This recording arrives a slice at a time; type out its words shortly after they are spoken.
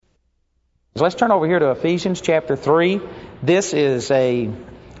Let's turn over here to Ephesians chapter 3. This is a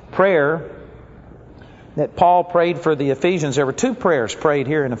prayer that Paul prayed for the Ephesians. There were two prayers prayed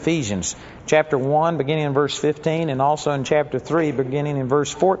here in Ephesians. Chapter 1, beginning in verse 15, and also in chapter 3, beginning in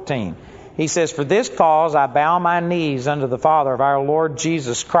verse 14. He says, "For this cause I bow my knees unto the Father of our Lord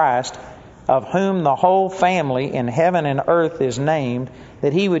Jesus Christ, of whom the whole family in heaven and earth is named,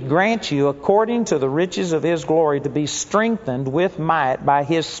 that He would grant you, according to the riches of His glory, to be strengthened with might by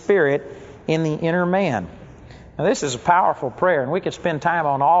His Spirit in the inner man." Now, this is a powerful prayer, and we could spend time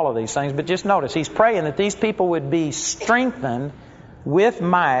on all of these things, but just notice, he's praying that these people would be strengthened with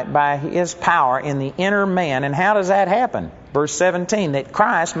might by His power in the inner man. And how does that happen? Verse 17, "That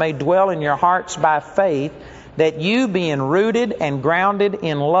Christ may dwell in your hearts by faith, that you, being rooted and grounded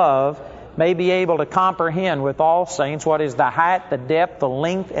in love, may be able to comprehend with all saints what is the height, the depth, the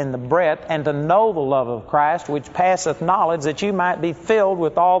length, and the breadth, and to know the love of Christ, which passeth knowledge, that you might be filled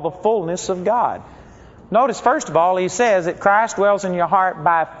with all the fullness of God." Notice, first of all, he says that Christ dwells in your heart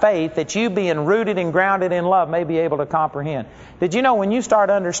by faith, that you, being rooted and grounded in love, may be able to comprehend. Did you know when you start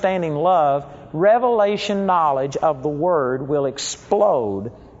understanding love, revelation knowledge of the Word will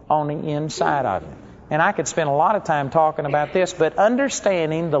explode on the inside of you? And I could spend a lot of time talking about this, but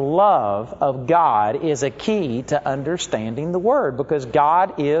understanding the love of God is a key to understanding the Word, because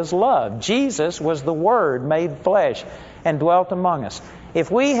God is love. Jesus was the Word made flesh and dwelt among us. If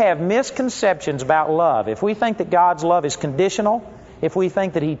we have misconceptions about love, if we think that God's love is conditional, if we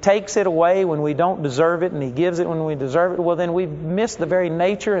think that He takes it away when we don't deserve it and He gives it when we deserve it, well, then we've missed the very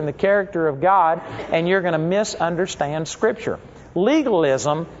nature and the character of God, and you're going to misunderstand Scripture.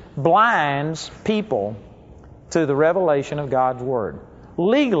 Legalism blinds people to the revelation of God's Word.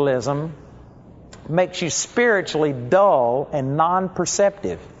 Legalism makes you spiritually dull and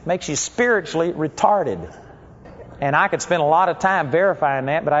non-perceptive, makes you spiritually retarded. And I could spend a lot of time verifying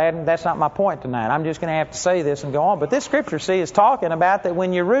that, but that's not my point tonight. I'm just going to have to say this and go on. But this Scripture, see, is talking about that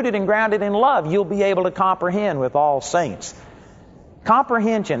when you're rooted and grounded in love, you'll be able to comprehend with all saints.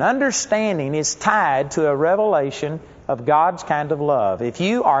 Comprehension, understanding is tied to a revelation of God's kind of love. If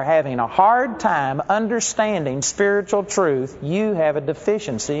you are having a hard time understanding spiritual truth, you have a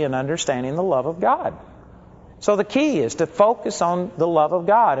deficiency in understanding the love of God. So the key is to focus on the love of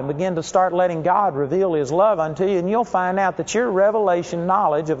God and begin to start letting God reveal His love unto you, and you'll find out that your revelation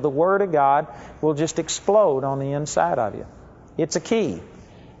knowledge of the Word of God will just explode on the inside of you. It's a key.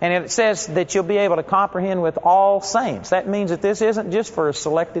 And it says that you'll be able to comprehend with all saints. That means that this isn't just for a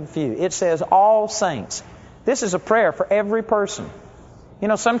selected few. It says all saints. This is a prayer for every person. You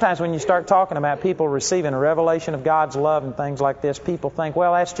know, sometimes when you start talking about people receiving a revelation of God's love and things like this, people think,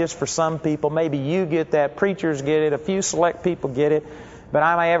 well, that's just for some people. Maybe you get that, preachers get it, a few select people get it, but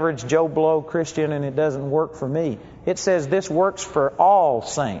I'm an average Joe Blow Christian and it doesn't work for me. It says this works for all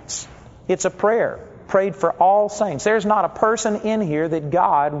saints. It's a prayer prayed for all saints. There's not a person in here that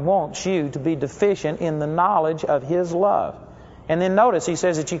God wants you to be deficient in the knowledge of His love. And then notice, he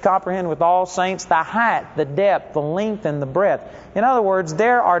says that you comprehend with all saints the height, the depth, the length, and the breadth. In other words,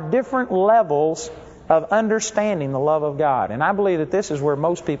 there are different levels of understanding the love of God. And I believe that this is where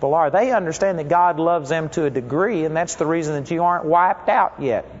most people are. They understand that God loves them to a degree, and that's the reason that you aren't wiped out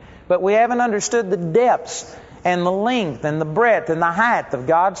yet. But we haven't understood the depths and the length and the breadth and the height of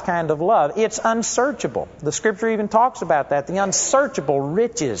God's kind of love. It's unsearchable. The Scripture even talks about that, the unsearchable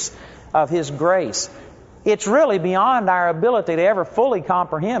riches of His grace. It's really beyond our ability to ever fully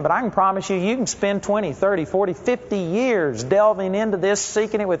comprehend, but I can promise you, you can spend 20, 30, 40, 50 years delving into this,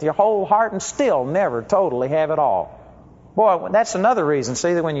 seeking it with your whole heart, and still never totally have it all. Boy, that's another reason,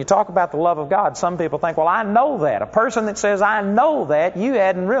 see, that when you talk about the love of God, some people think, well, I know that. A person that says, I know that, you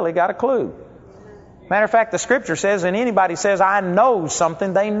hadn't really got a clue. Matter of fact, the Scripture says, and anybody says, I know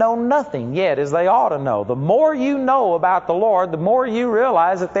something, they know nothing yet as they ought to know. The more you know about the Lord, the more you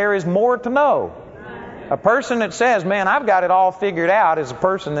realize that there is more to know. A person that says, man, I've got it all figured out, is a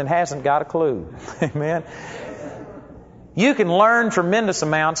person that hasn't got a clue. Amen. You can learn tremendous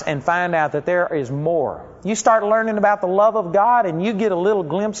amounts and find out that there is more. You start learning about the love of God and you get a little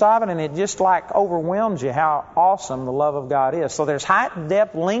glimpse of it, and it just like overwhelms you how awesome the love of God is. So there's height,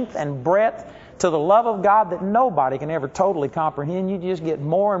 depth, length, and breadth to the love of God that nobody can ever totally comprehend. You just get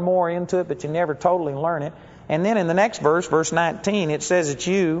more and more into it, but you never totally learn it. And then in the next verse, verse 19, it says that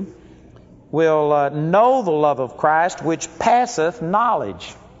you will know the love of Christ, which passeth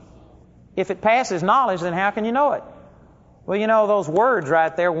knowledge. If it passes knowledge, then how can you know it? Well, you know, those words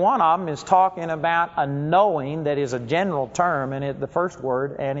right there, one of them is talking about a knowing that is a general term, and the first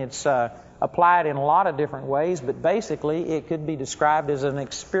word, and it's applied in a lot of different ways, but basically it could be described as an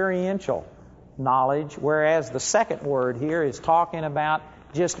experiential knowledge, whereas the second word here is talking about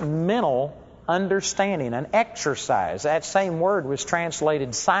just mental understanding, an exercise. That same word was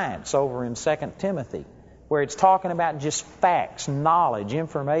translated science over in 2 Timothy, where it's talking about just facts, knowledge,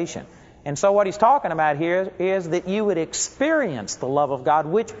 information. And so what he's talking about here is that you would experience the love of God,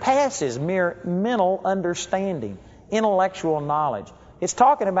 which passes mere mental understanding, intellectual knowledge. It's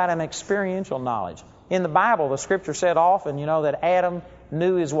talking about an experiential knowledge. In the Bible, the Scripture said often, that Adam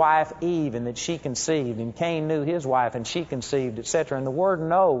knew his wife Eve and that she conceived, and Cain knew his wife and she conceived, etc. And the word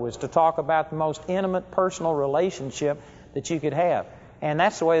know was to talk about the most intimate personal relationship that you could have. And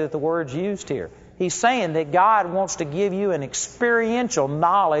that's the way that the word's used here. He's saying that God wants to give you an experiential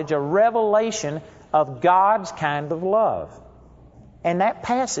knowledge, a revelation of God's kind of love. And that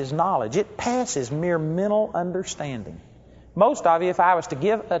passes knowledge. It passes mere mental understanding. Most of you, if I was to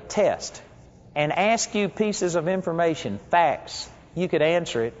give a test and ask you pieces of information, facts, you could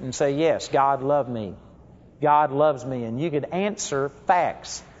answer it and say, yes, God loved me. God loves me. And you could answer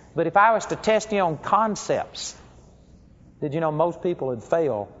facts. But if I was to test you on concepts, did you know most people would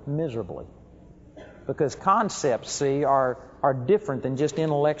fail miserably? Because concepts, see, are different than just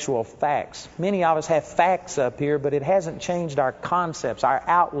intellectual facts. Many of us have facts up here, but it hasn't changed our concepts, our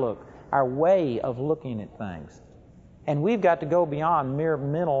outlook, our way of looking at things. And we've got to go beyond mere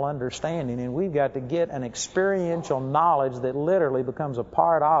mental understanding, and we've got to get an experiential knowledge that literally becomes a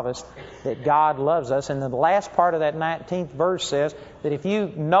part of us, that God loves us. And the last part of that 19th verse says that if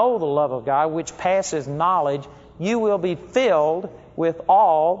you know the love of God, which passes knowledge, you will be filled with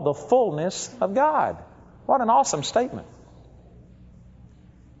all the fullness of God. What an awesome statement.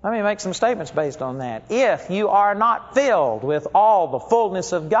 Let me make some statements based on that. If you are not filled with all the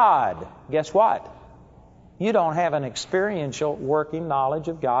fullness of God, guess what? You don't have an experiential working knowledge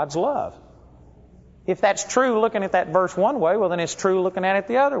of God's love. If that's true looking at that verse one way, well then it's true looking at it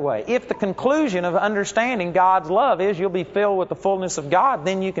the other way. If the conclusion of understanding God's love is you'll be filled with the fullness of God,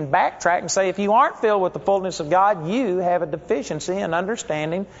 then you can backtrack and say if you aren't filled with the fullness of God, you have a deficiency in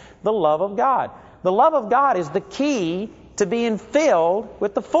understanding the love of God. The love of God is the key to being filled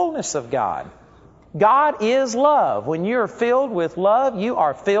with the fullness of God. God is love. When you're filled with love, you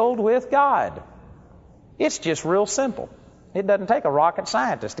are filled with God. It's just real simple. It doesn't take a rocket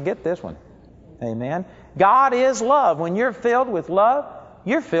scientist to get this one. Amen. God is love. When you're filled with love,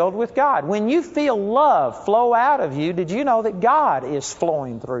 you're filled with God. When you feel love flow out of you, did you know that God is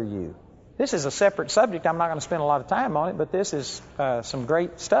flowing through you? This is a separate subject. I'm not going to spend a lot of time on it, but this is some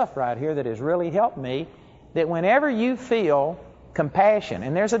great stuff right here that has really helped me. That whenever you feel compassion,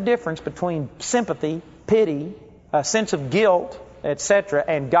 and there's a difference between sympathy, pity, a sense of guilt, etc.,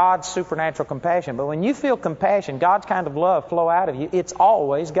 and God's supernatural compassion. But when you feel compassion, God's kind of love flow out of you, it's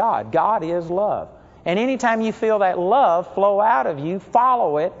always God. God is love. And anytime you feel that love flow out of you,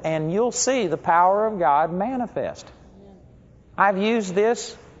 follow it, and you'll see the power of God manifest. I've used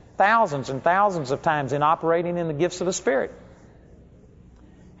this thousands and thousands of times in operating in the gifts of the Spirit.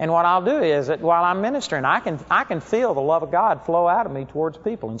 And what I'll do is that while I'm ministering, I can feel the love of God flow out of me towards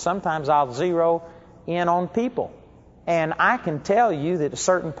people. And sometimes I'll zero in on people. And I can tell you that a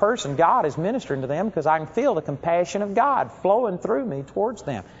certain person, God is ministering to them because I can feel the compassion of God flowing through me towards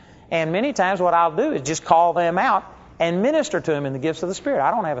them. And many times what I'll do is just call them out and minister to them in the gifts of the Spirit. I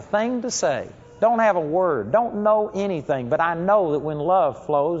don't have a thing to say. Don't have a word. Don't know anything. But I know that when love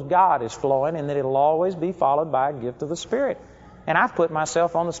flows, God is flowing, and that it'll always be followed by a gift of the Spirit. And I've put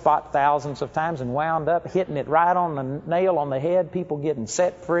myself on the spot thousands of times and wound up hitting it right on the nail on the head, people getting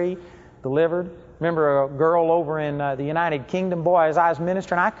set free, delivered. Remember a girl over in the United Kingdom, boy, as I was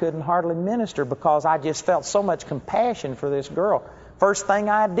ministering, I couldn't hardly minister because I just felt so much compassion for this girl. First thing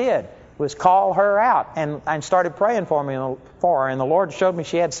I did was call her out and started praying for her. And the Lord showed me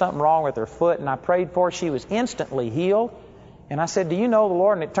she had something wrong with her foot, and I prayed for her. She was instantly healed. And I said, do you know the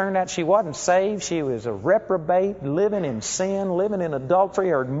Lord? And it turned out she wasn't saved. She was a reprobate, living in sin, living in adultery.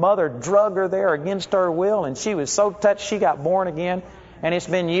 Her mother drug her there against her will, and she was so touched she got born again. And it's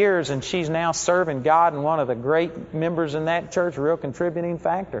been years, and she's now serving God and one of the great members in that church, a real contributing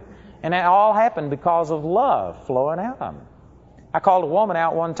factor. And that all happened because of love flowing out of me. I called a woman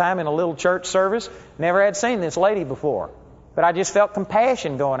out one time in a little church service. Never had seen this lady before. But I just felt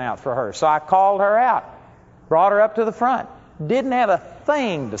compassion going out for her. So I called her out, brought her up to the front. Didn't have a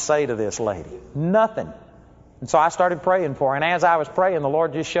thing to say to this lady. Nothing. And so I started praying for her. And as I was praying, the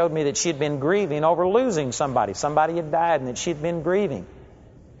Lord just showed me that she'd been grieving over losing somebody. Somebody had died and that she'd been grieving.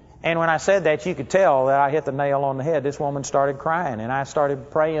 And when I said that, you could tell that I hit the nail on the head. This woman started crying. And I started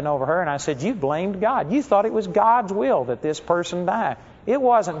praying over her. And I said, you blamed God. You thought it was God's will that this person die. It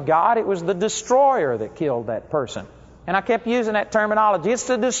wasn't God. It was the destroyer that killed that person. And I kept using that terminology. It's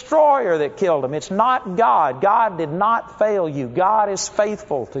the destroyer that killed him. It's not God. God did not fail you. God is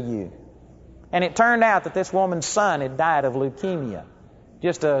faithful to you. And it turned out that this woman's son had died of leukemia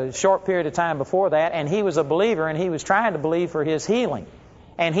just a short period of time before that, and he was a believer, and he was trying to believe for his healing.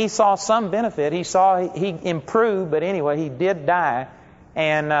 And he saw some benefit. He saw he improved, but anyway, he did die.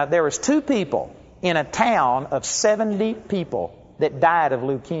 And there was 2 people in a town of 70 people that died of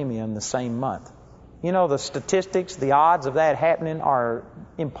leukemia in the same month. You know, the statistics, the odds of that happening are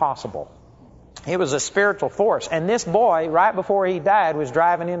impossible. It was a spiritual force. And this boy, right before he died, was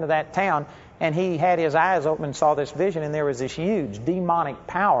driving into that town, and he had his eyes open and saw this vision, and there was this huge demonic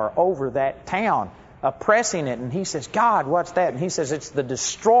power over that town, oppressing it. And he says, God, what's that? And he says, it's the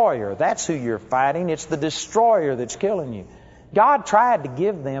destroyer. That's who you're fighting. It's the destroyer that's killing you. God tried to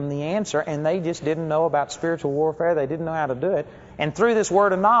give them the answer, and they just didn't know about spiritual warfare. They didn't know how to do it. And through this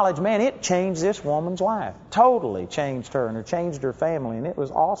word of knowledge, man, it changed this woman's life. Totally changed her, and it changed her family, and it was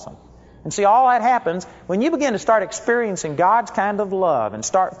awesome. And see, all that happens when you begin to start experiencing God's kind of love and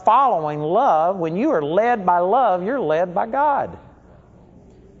start following love. When you are led by love, you're led by God.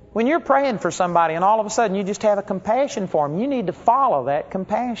 When you're praying for somebody and all of a sudden you just have a compassion for them, you need to follow that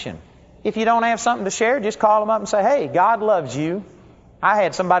compassion. If you don't have something to share, just call them up and say, hey, God loves you. I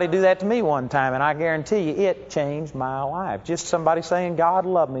had somebody do that to me one time, and I guarantee you it changed my life. Just somebody saying God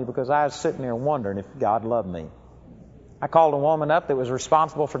loved me because I was sitting there wondering if God loved me. I called a woman up that was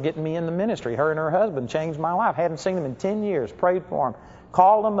responsible for getting me in the ministry. Her and her husband changed my life. Hadn't seen them in 10 years. Prayed for them.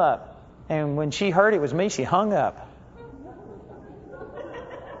 Called them up. And when she heard it was me, she hung up.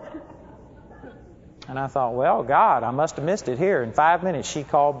 And I thought, well, God, I must have missed it here. In 5 minutes, she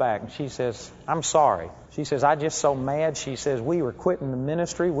called back and she says, I'm sorry. She says, I'm just so mad. She says, we were quitting the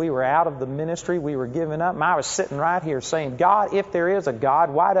ministry. We were out of the ministry. We were giving up. And I was sitting right here saying, God, if there is a God,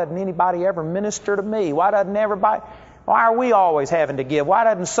 why doesn't anybody ever minister to me? Why are we always having to give? Why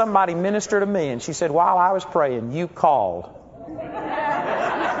doesn't somebody minister to me? And she said, while I was praying, you called.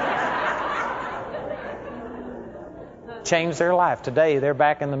 Changed their life. Today, they're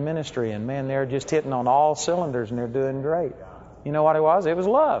back in the ministry, and man, they're just hitting on all cylinders, and they're doing great. You know what it was? It was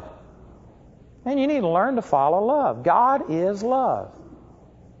love. And you need to learn to follow love. God is love.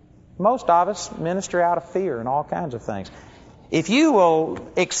 Most of us minister out of fear and all kinds of things. If you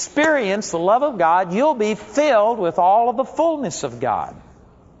will experience the love of God, you'll be filled with all of the fullness of God.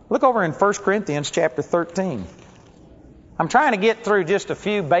 Look over in 1 Corinthians chapter 13. I'm trying to get through just a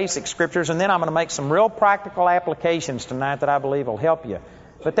few basic scriptures, and then I'm going to make some real practical applications tonight that I believe will help you.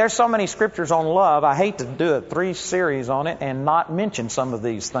 But there's so many scriptures on love, I hate to do a 3-series on it and not mention some of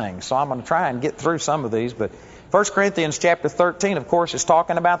these things. So I'm going to try and get through some of these. But 1 Corinthians chapter 13, of course, is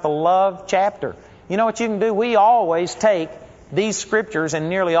talking about the love chapter. You know what you can do? We always take these scriptures and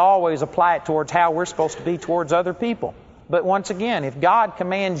nearly always apply it towards how we're supposed to be towards other people. But once again, if God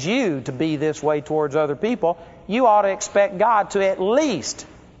commands you to be this way towards other people, you ought to expect God to at least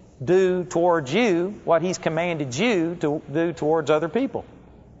do towards you what He's commanded you to do towards other people.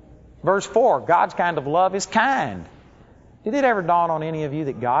 Verse 4, God's kind of love is kind. Did it ever dawn on any of you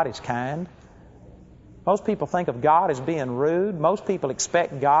that God is kind? Most people think of God as being rude. Most people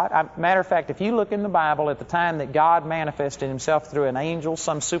expect God. Matter of fact, if you look in the Bible at the time that God manifested Himself through an angel,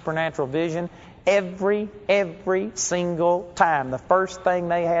 some supernatural vision, every single time, the first thing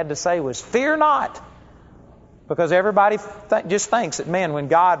they had to say was, fear not. Because everybody just thinks that, man, when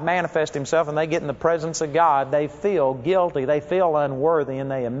God manifests Himself and they get in the presence of God, they feel guilty, they feel unworthy, and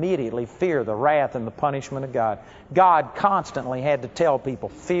they immediately fear the wrath and the punishment of God. God constantly had to tell people,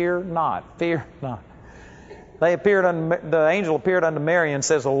 fear not, fear not. The angel appeared unto Mary and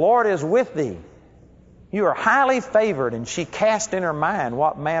says, the Lord is with thee. You are highly favored. And she cast in her mind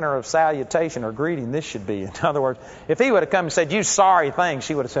what manner of salutation or greeting this should be. In other words, if he would have come and said, you sorry thing,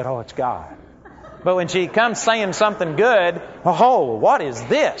 she would have said, oh, it's God. But when she comes saying something good, oh, what is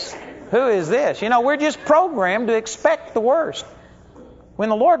this? Who is this? You know, we're just programmed to expect the worst. When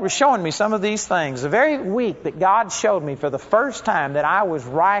the Lord was showing me some of these things, the very week that God showed me for the first time that I was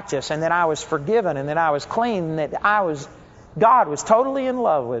righteous and that I was forgiven and that I was clean and that God was totally in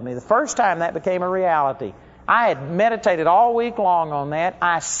love with me, the first time that became a reality. I had meditated all week long on that.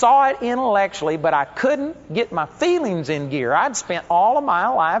 I saw it intellectually, but I couldn't get my feelings in gear. I'd spent all of my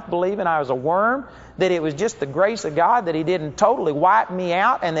life believing I was a worm, that it was just the grace of God, that He didn't totally wipe me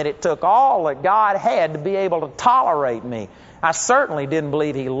out, and that it took all that God had to be able to tolerate me. I certainly didn't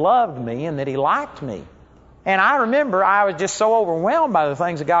believe He loved me and that He liked me. And I remember I was just so overwhelmed by the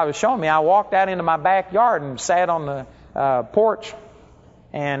things that God was showing me. I walked out into my backyard and sat on the porch.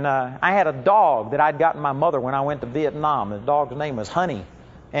 And I had a dog that I'd gotten my mother when I went to Vietnam. The dog's name was Honey.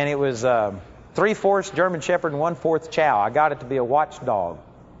 And it was 3/4 German Shepherd and 1/4 Chow. I got it to be a watchdog.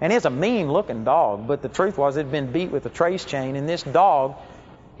 And it's a mean-looking dog. But the truth was it had been beat with a trace chain. And this dog,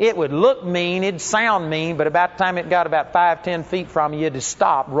 It would look mean, it'd sound mean, but about the time it got about 5-10 feet from you, it'd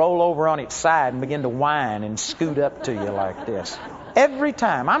stop, roll over on its side, and begin to whine and scoot up to you like this. Every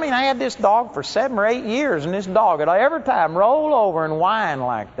time. I mean, I had this dog for 7 or 8 years, and this dog would every time roll over and whine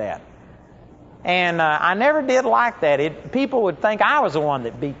like that. And I never did like that. People would think I was the one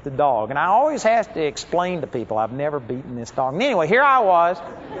that beat the dog. And I always have to explain to people I've never beaten this dog. And anyway, here I was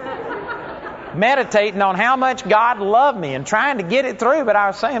meditating on how much God loved me and trying to get it through. But I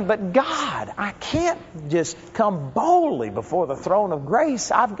was saying, but God, I can't just come boldly before the throne of grace.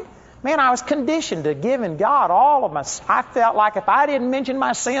 I was conditioned to giving God all of my... I felt like if I didn't mention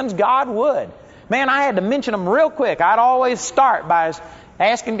my sins, God would. Man, I had to mention them real quick. I'd always start by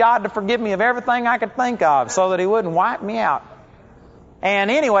asking God to forgive me of everything I could think of so that He wouldn't wipe me out.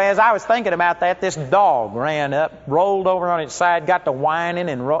 And anyway, as I was thinking about that, this dog ran up, rolled over on its side, got to whining,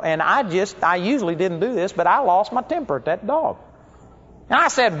 and I usually didn't do this, but I lost my temper at that dog. And I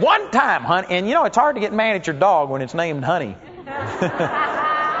said, one time, honey, and you know, it's hard to get mad at your dog when it's named Honey.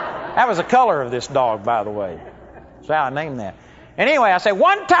 That was the color of this dog, by the way. That's how I named that. And anyway, I said,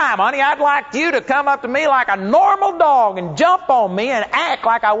 one time, honey, I'd like you to come up to me like a normal dog and jump on me and act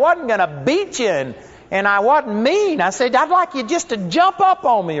like I wasn't going to beat you and I wasn't mean. I said, I'd like you just to jump up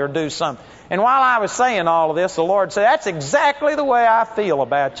on me or do something. And while I was saying all of this, the Lord said, that's exactly the way I feel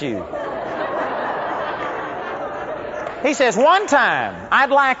about you. He says, one time,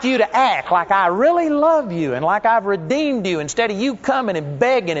 I'd like you to act like I really love you and like I've redeemed you instead of you coming and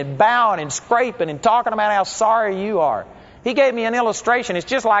begging and bowing and scraping and talking about how sorry you are. He gave me an illustration. It's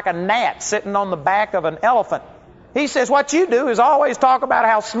just like a gnat sitting on the back of an elephant. He says, what you do is always talk about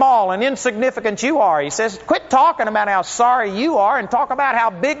how small and insignificant you are. He says, quit talking about how sorry you are and talk about how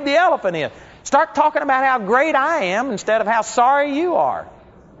big the elephant is. Start talking about how great I am instead of how sorry you are.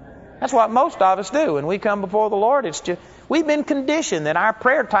 That's what most of us do when we come before the Lord. It's just we've been conditioned that our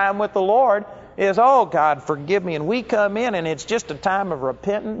prayer time with the Lord is, oh, God, forgive me. And we come in and it's just a time of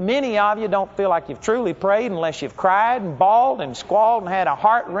repentance. Many of you don't feel like you've truly prayed unless you've cried and bawled and squalled and had a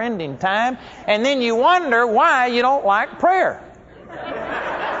heart-rending time. And then you wonder why you don't like prayer.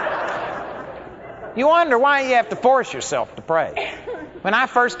 You wonder why you have to force yourself to pray. When I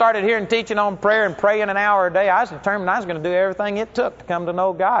first started hearing teaching on prayer and praying an hour a day, I was determined I was going to do everything it took to come to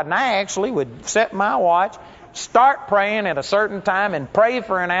know God. And I actually would set my watch, start praying at a certain time and pray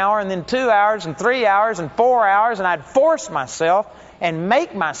for an hour and then 2 hours and 3 hours and 4 hours, and I'd force myself and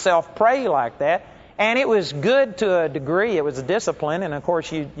make myself pray like that. And it was good to a degree. It was a discipline, and of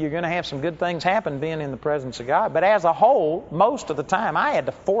course you're going to have some good things happen being in the presence of God. But as a whole, most of the time I had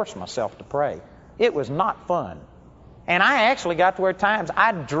to force myself to pray. It was not fun. And I actually got to where times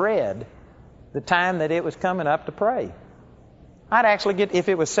I'd dread the time that it was coming up to pray. I'd actually get, if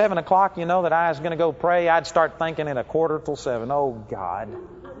it was 7 o'clock, you know, that I was going to go pray, I'd start thinking at 6:45, oh, God.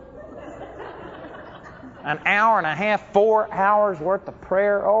 An hour and a half, 4 hours worth of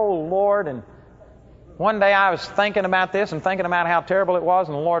prayer, oh, Lord. And one day I was thinking about this and thinking about how terrible it was,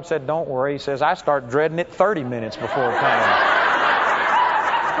 and the Lord said, don't worry. He says, I start dreading it 30 minutes before time.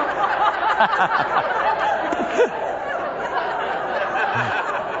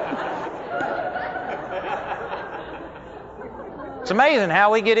 It's amazing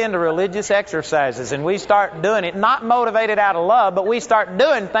how we get into religious exercises and we start doing it, not motivated out of love, but we start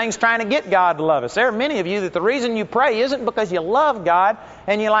doing things trying to get God to love us. There are many of you that the reason you pray isn't because you love God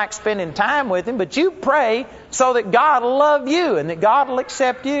and you like spending time with Him, but you pray so that God will love you and that God will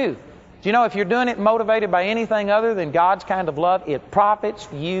accept you. Do you know if you're doing it motivated by anything other than God's kind of love, it profits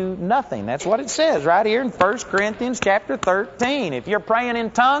you nothing. That's what it says right here in 1 Corinthians chapter 13. If you're praying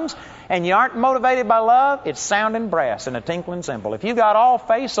in tongues and you aren't motivated by love, it's sounding brass and a tinkling cymbal. If you got all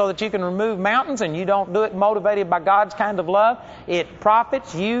faith so that you can remove mountains and you don't do it motivated by God's kind of love, it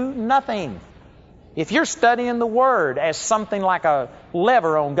profits you nothing. If you're studying the Word as something like a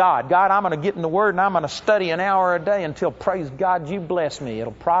lever on God, God, I'm going to get in the Word and I'm going to study an hour a day until, praise God, you bless me.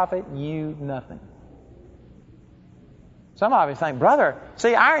 It'll profit you nothing. Some of you think, brother,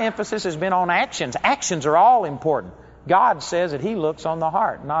 see, our emphasis has been on actions. Actions are all important. God says that He looks on the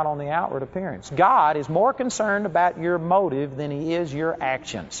heart, not on the outward appearance. God is more concerned about your motive than He is your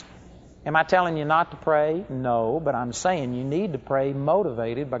actions. Am I telling you not to pray? No, but I'm saying you need to pray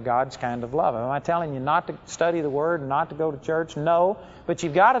motivated by God's kind of love. Am I telling you not to study the Word and not to go to church? No, but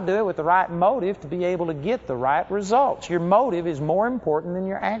you've got to do it with the right motive to be able to get the right results. Your motive is more important than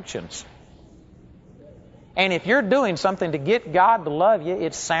your actions. And if you're doing something to get God to love you,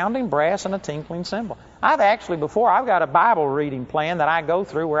 it's sounding brass and a tinkling cymbal. I've got a Bible reading plan that I go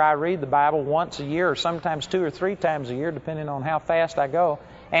through where I read the Bible once a year or sometimes 2 or 3 times a year, depending on how fast I go.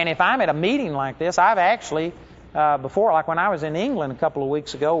 And if I'm at a meeting like this, I've actually before, like when I was in England a couple of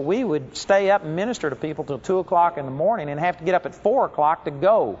weeks ago, we would stay up and minister to people till 2 o'clock in the morning and have to get up at 4 o'clock to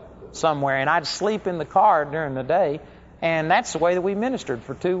go somewhere. And I'd sleep in the car during the day. And that's the way that we ministered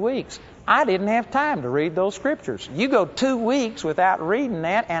for 2 weeks. I didn't have time to read those scriptures. You go 2 weeks without reading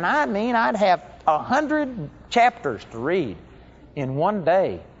that, and I mean I'd have 100 chapters to read in one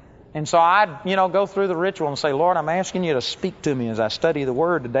day. And so I'd, go through the ritual and say, Lord, I'm asking you to speak to me as I study the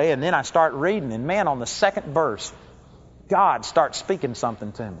Word today. And then I start reading. And man, on the second verse, God starts speaking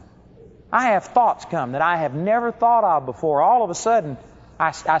something to me. I have thoughts come that I have never thought of before. All of a sudden,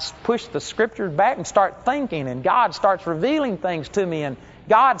 I push the Scriptures back and start thinking. And God starts revealing things to me. And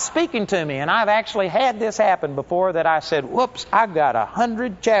God's speaking to me. And I've actually had this happen before that I said, whoops, I've got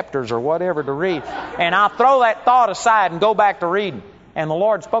 100 chapters or whatever to read. And I'll throw that thought aside and go back to reading. And the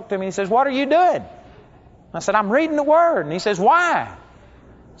Lord spoke to me. He says, what are you doing? I said, I'm reading the Word. And He says, why? I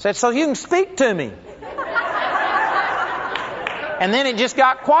said, so you can speak to me. And then it just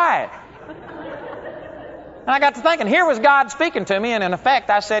got quiet. And I got to thinking, here was God speaking to me. And in effect,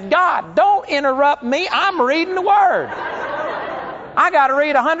 I said, God, don't interrupt me. I'm reading the Word. I got to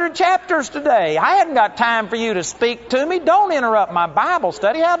read 100 chapters today. I hadn't got time for you to speak to me. Don't interrupt my Bible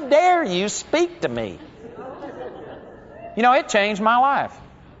study. How dare you speak to me? It changed my life.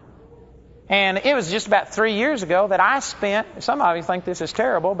 And it was just about 3 years ago that I spent, some of you think this is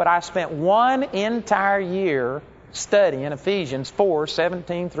terrible, but I spent one entire year studying Ephesians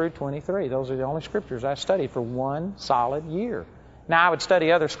 4:17 through 23. Those are the only scriptures I studied for one solid year. Now, I would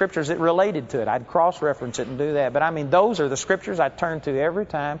study other scriptures that related to it. I'd cross-reference it and do that. But those are the scriptures I turned to every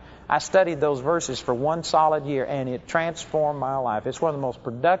time. I studied those verses for one solid year, and it transformed my life. It's one of the most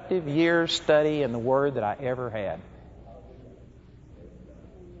productive years study in the Word that I ever had.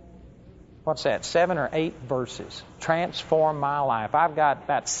 What's that? 7 or 8 verses. Transformed my life. I've got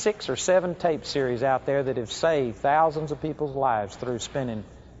about 6 or 7 tape series out there that have saved thousands of people's lives through spending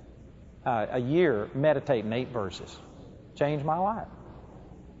a year meditating 8 verses. Changed my life.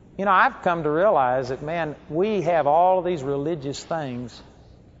 I've come to realize that, man, we have all of these religious things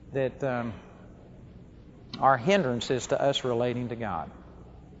that are hindrances to us relating to God.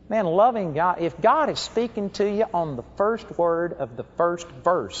 Man, loving God, if God is speaking to you on the first word of the first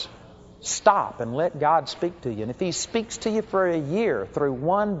verse, stop and let God speak to you. And if He speaks to you for a year through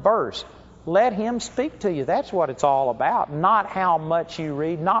one verse, let Him speak to you. That's what it's all about. Not how much you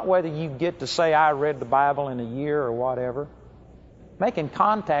read, not whether you get to say, I read the Bible in a year or whatever. Making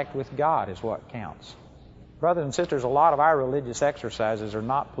contact with God is what counts. Brothers and sisters, a lot of our religious exercises are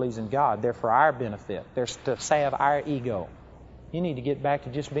not pleasing God. They're for our benefit. They're to salve our ego. You need to get back to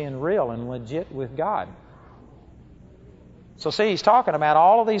just being real and legit with God. So see, he's talking about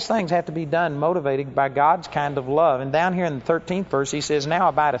all of these things have to be done motivated by God's kind of love. And down here in the 13th verse, he says, now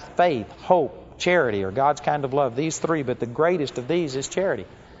abideth faith, hope, charity, or God's kind of love. These three, but the greatest of these is charity.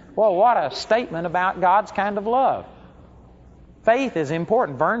 Well, what a statement about God's kind of love. Faith is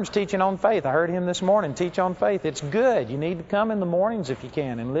important. Vern's teaching on faith. I heard him this morning teach on faith. It's good. You need to come in the mornings if you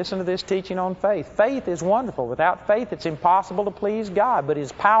can and listen to this teaching on faith. Faith is wonderful. Without faith, it's impossible to please God. But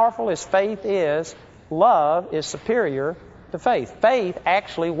as powerful as faith is, love is superior to faith. Faith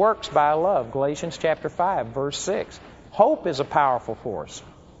actually works by love. Galatians chapter 5, verse 6. Hope is a powerful force.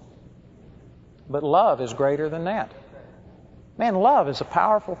 But love is greater than that. Man, love is a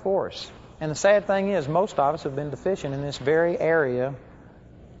powerful force. And the sad thing is, most of us have been deficient in this very area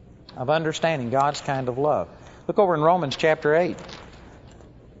of understanding God's kind of love. Look over in Romans chapter 8.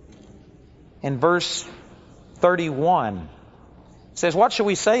 In verse 31. It says, what shall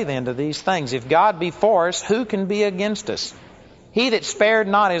we say then to these things? If God be for us, who can be against us? He that spared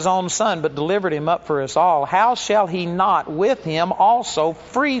not His own Son, but delivered Him up for us all, how shall He not with Him also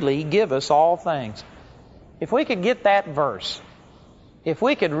freely give us all things? If we could get that verse, if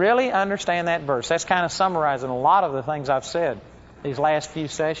we could really understand that verse, that's kind of summarizing a lot of the things I've said these last few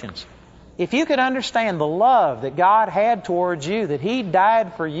sessions. If you could understand the love that God had towards you, that He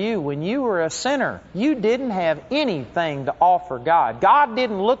died for you when you were a sinner, you didn't have anything to offer God. God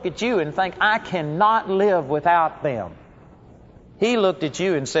didn't look at you and think, I cannot live without them. He looked at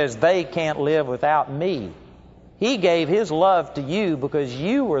you and says, they can't live without me. He gave His love to you because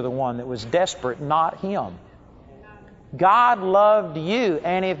you were the one that was desperate, not Him. God loved you,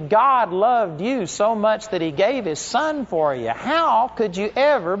 and if God loved you so much that He gave His Son for you, how could you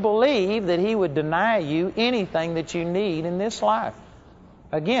ever believe that He would deny you anything that you need in this life?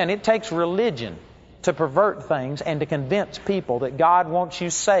 Again, it takes religion to pervert things and to convince people that God wants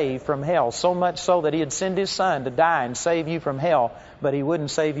you saved from hell, so much so that He'd send His Son to die and save you from hell, but He wouldn't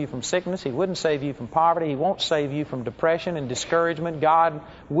save you from sickness, He wouldn't save you from poverty, He won't save you from depression and discouragement. God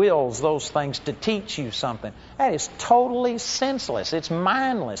wills those things to teach you something. That is totally senseless. It's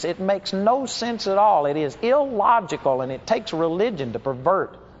mindless. It makes no sense at all. It is illogical, and it takes religion to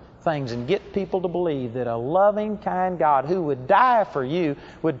pervert things and get people to believe that a loving, kind God who would die for you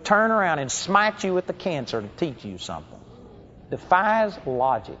would turn around and smite you with the cancer to teach you something. Defies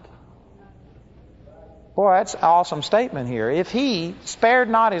logic. Boy, that's an awesome statement here. If He spared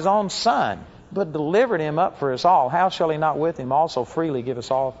not His own Son, but delivered Him up for us all, how shall He not with Him also freely give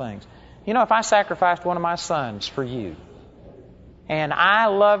us all things? You know, if I sacrificed one of my sons for you, and I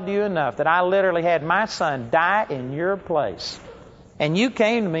loved you enough that I literally had my son die in your place, and you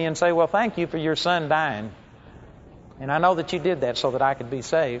came to me and say, well, thank you for your son dying, and I know that you did that so that I could be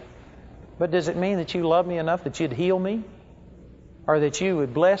saved, but does it mean that you love me enough that you'd heal me? Or that you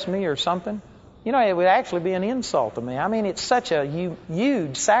would bless me or something? You know, it would actually be an insult to me. I mean, it's such a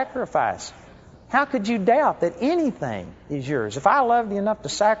huge sacrifice. How could you doubt that anything is yours? If I loved you enough to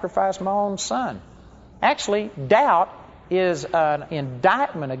sacrifice my own son. Actually, doubt is an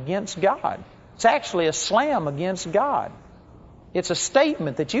indictment against God. It's actually a slam against God. It's a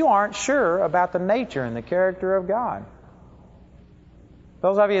statement that you aren't sure about the nature and the character of God.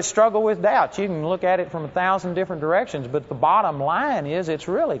 Those of you that struggle with doubt, you can look at it from 1,000 different directions, but the bottom line is it's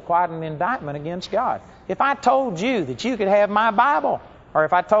really quite an indictment against God. If I told you that you could have my Bible, or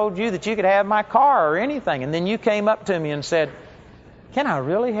if I told you that you could have my car or anything, and then you came up to me and said, can I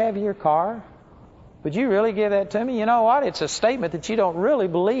really have your car? Would you really give that to me? You know what? It's a statement that you don't really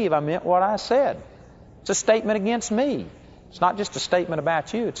believe I meant what I said. It's a statement against me. It's not just a statement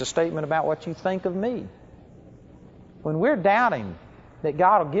about you. It's a statement about what you think of me. When we're doubting that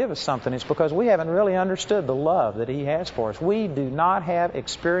God will give us something, it's because we haven't really understood the love that He has for us. We do not have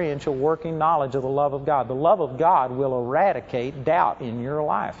experiential working knowledge of the love of God. The love of God will eradicate doubt in your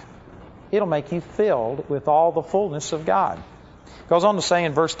life. It'll make you filled with all the fullness of God. It goes on to say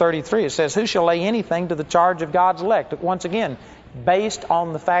in verse 33, it says, who shall lay anything to the charge of God's elect? Once again, based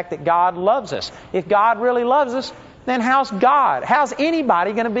on the fact that God loves us. If God really loves us, then how's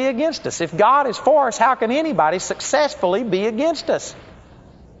anybody going to be against us? If God is for us, how can anybody successfully be against us?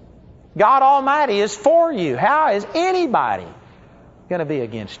 God Almighty is for you. How is anybody going to be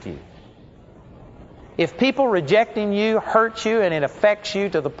against you? If people rejecting you hurt you and it affects you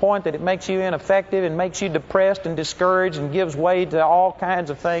to the point that it makes you ineffective and makes you depressed and discouraged and gives way to all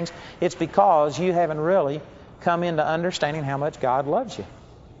kinds of things, it's because you haven't really come into understanding how much God loves you.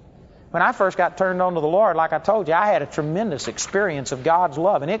 When I first got turned on to the Lord, like I told you, I had a tremendous experience of God's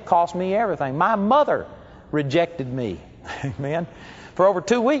love, and it cost me everything. My mother rejected me. Amen. For over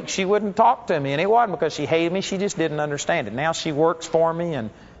 2 weeks, she wouldn't talk to me, and it wasn't because she hated me. She just didn't understand it. Now she works for me,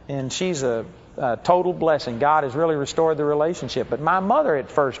 and she's a total blessing. God has really restored the relationship. But my mother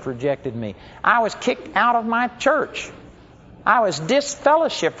at first rejected me. I was kicked out of my church. I was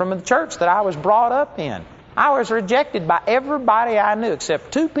disfellowshipped from the church that I was brought up in. I was rejected by everybody I knew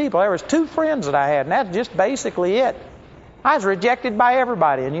except 2 people. There was 2 friends that I had, and that's just basically it. I was rejected by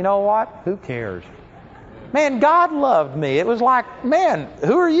everybody, and you know what? Who cares? Man, God loved me. It was like, man,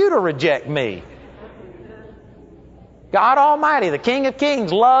 who are you to reject me? God Almighty, the King of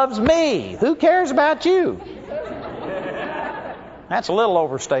Kings, loves me. Who cares about you? That's a little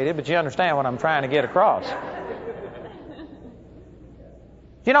overstated, but you understand what I'm trying to get across.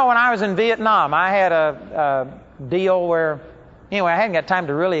 You know, when I was in Vietnam, I had a deal where, anyway, I hadn't got time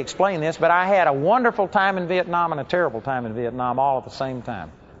to really explain this, but I had a wonderful time in Vietnam and a terrible time in Vietnam all at the same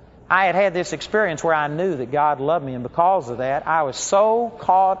time. I had this experience where I knew that God loved me, and because of that, I was so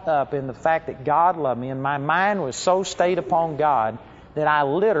caught up in the fact that God loved me, and my mind was so stayed upon God that I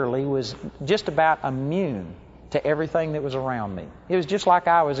literally was just about immune to everything that was around me. It was just like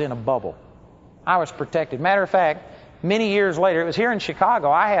I was in a bubble. I was protected. Matter of fact, many years later, it was here in Chicago,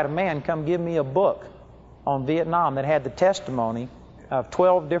 I had a man come give me a book on Vietnam that had the testimony of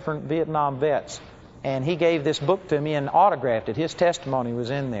 12 different Vietnam vets. And he gave this book to me and autographed it. His testimony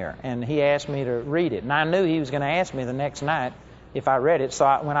was in there. And he asked me to read it. And I knew he was going to ask me the next night if I read it. So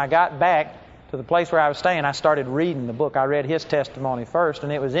when I got back to the place where I was staying, I started reading the book. I read his testimony first,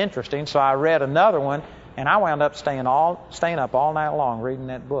 and it was interesting. So I read another one, and I wound up staying up all night long reading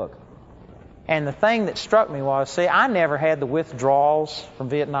that book. And the thing that struck me was, see, I never had the withdrawals from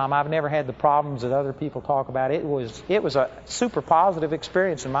Vietnam. I've never had the problems that other people talk about. It was a super positive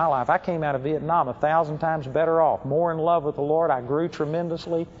experience in my life. I came out of Vietnam 1,000 times better off, more in love with the Lord. I grew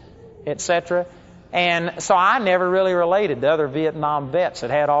tremendously, etc. And so I never really related to other Vietnam vets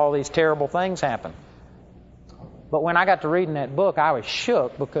that had all these terrible things happen. But when I got to reading that book, I was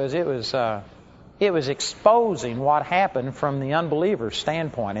shook because it was exposing what happened from the unbeliever's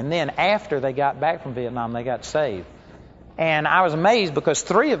standpoint. And then after they got back from Vietnam, they got saved. And I was amazed because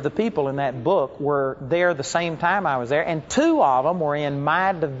 3 of the people in that book were there the same time I was there, and 2 of them were in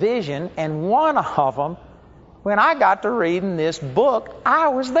my division, and 1 of them, when I got to reading this book, I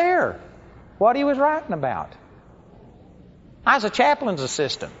was there, what he was writing about. I was a chaplain's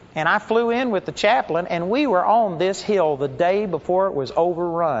assistant, and I flew in with the chaplain, and we were on this hill the day before it was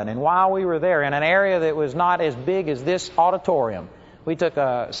overrun. And while we were there, in an area that was not as big as this auditorium, we took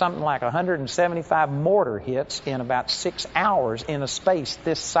something like 175 mortar hits in about 6 hours in a space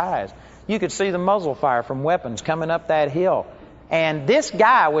this size. You could see the muzzle fire from weapons coming up that hill. And this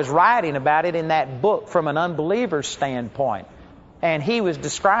guy was writing about it in that book from an unbeliever's standpoint. And he was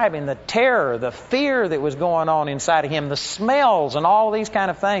describing the terror, the fear that was going on inside of him, the smells and all these kind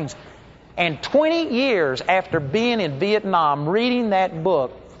of things. And 20 years after being in Vietnam, reading that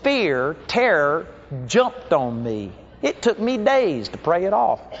book, fear, terror jumped on me. It took me days to pray it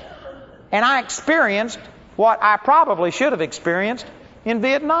off. And I experienced what I probably should have experienced in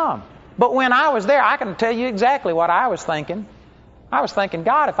Vietnam. But when I was there, I can tell you exactly what I was thinking. I was thinking,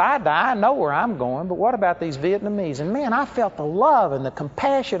 God, if I die, I know where I'm going, but what about these Vietnamese? And man, I felt the love and the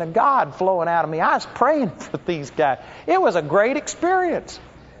compassion of God flowing out of me. I was praying for these guys. It was a great experience.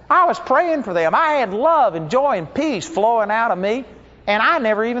 I was praying for them. I had love and joy and peace flowing out of me. And I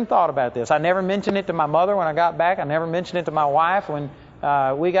never even thought about this. I never mentioned it to my mother when I got back. I never mentioned it to my wife when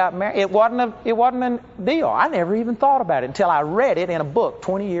we got married. It wasn't a deal. I never even thought about it until I read it in a book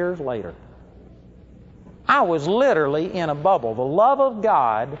 20 years later. I was literally in a bubble. The love of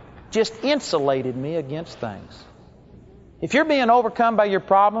God just insulated me against things. If you're being overcome by your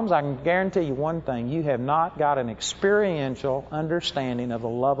problems, I can guarantee you one thing. You have not got an experiential understanding of the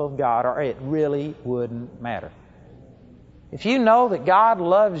love of God, or it really wouldn't matter. If you know that God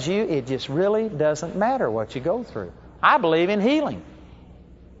loves you, it just really doesn't matter what you go through. I believe in healing.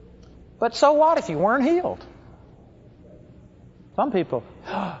 But so what if you weren't healed? Some people,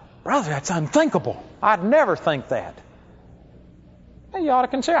 brother, that's unthinkable. I'd never think that. You ought to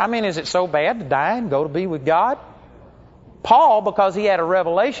consider. Is it so bad to die and go to be with God? Paul, because he had a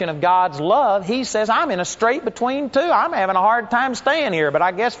revelation of God's love, he says, I'm in a strait between two. I'm having a hard time staying here, but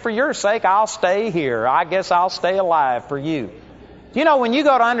I guess for your sake, I'll stay here. I guess I'll stay alive for you. You know, when you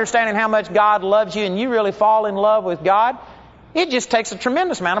go to understanding how much God loves you and you really fall in love with God, it just takes a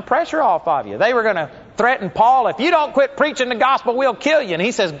tremendous amount of pressure off of you. They were going to threaten Paul, if you don't quit preaching the gospel, we'll kill you. And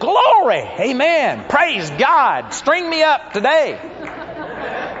he says, glory, amen, praise God, string me up today.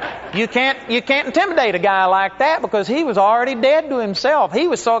 You can't intimidate a guy like that because he was already dead to himself. He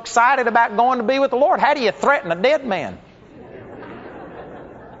was so excited about going to be with the Lord. How do you threaten a dead man?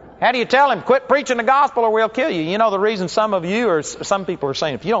 How do you tell him, quit preaching the gospel or we'll kill you? You know the reason some people are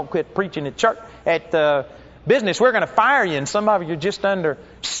saying, if you don't quit preaching at church, at business, we're going to fire you. And some of you are just under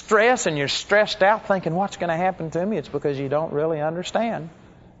stress and you're stressed out thinking, what's going to happen to me? It's because you don't really understand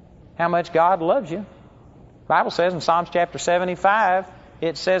how much God loves you. The Bible says in Psalms chapter 75,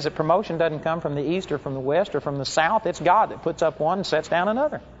 it says that promotion doesn't come from the east or from the west or from the south. It's God that puts up one and sets down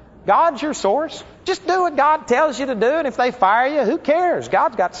another. God's your source. Just do what God tells you to do, and if they fire you, who cares?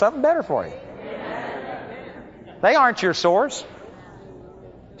 God's got something better for you. They aren't your source.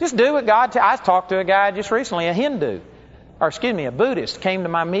 Just do what God tells you. I talked to a guy just recently, a Buddhist, came to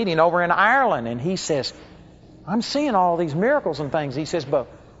my meeting over in Ireland, and he says, I'm seeing all these miracles and things. He says, but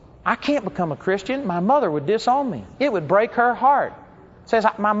I can't become a Christian. My mother would disown me. It would break her heart. Says,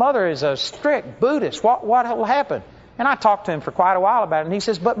 my mother is a strict Buddhist. What will happen? And I talked to him for quite a while about it. And he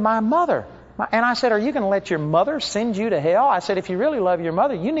says, but my mother. And I said, are you going to let your mother send you to hell? I said, if you really love your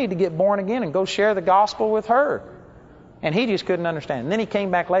mother, you need to get born again and go share the gospel with her. And he just couldn't understand. And then he came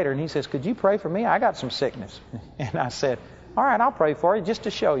back later and he says, could you pray for me? I got some sickness. And I said, all right, I'll pray for you just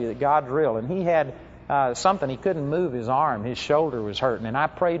to show you that God's real. And he had something. He couldn't move his arm. His shoulder was hurting. And I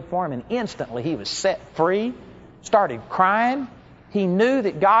prayed for him, and instantly he was set free, started crying. He knew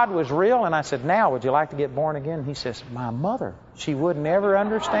that God was real, and I said, now, would you like to get born again? And he says, my mother, she would never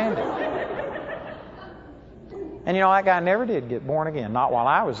understand it. And you know, that guy never did get born again, not while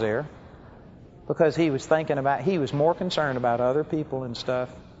I was there, because he was more concerned about other people and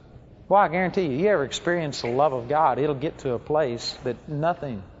stuff. Well, I guarantee you ever experience the love of God, it'll get to a place that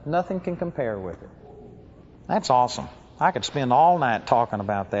nothing can compare with it. That's awesome. I could spend all night talking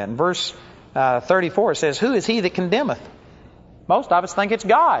about that. In verse 34, it says, who is he that condemneth? Most of us think it's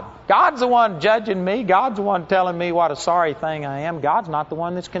God. God's the one judging me. God's the one telling me what a sorry thing I am. God's not the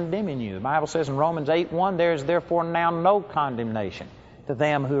one that's condemning you. The Bible says in Romans 8:1, there is therefore now no condemnation to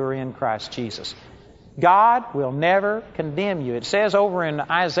them who are in Christ Jesus. God will never condemn you. It says over in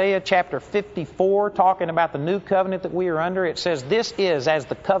Isaiah chapter 54, talking about the new covenant that we are under, it says, "This is as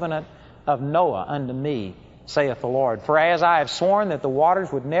the covenant of Noah unto me, saith the Lord. For as I have sworn that the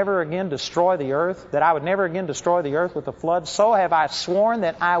waters would never again destroy the earth, that I would never again destroy the earth with the flood, so have I sworn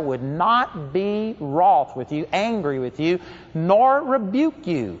that I would not be wroth with you, angry with you, nor rebuke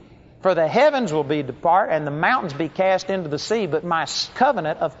you. For the heavens will be depart, and the mountains be cast into the sea, but my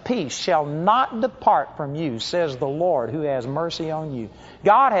covenant of peace shall not depart from you, says the Lord, who has mercy on you."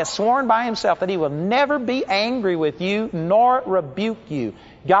 God has sworn by Himself that He will never be angry with you, nor rebuke you.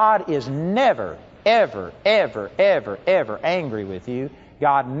 God is never, ever, ever, ever, ever angry with you.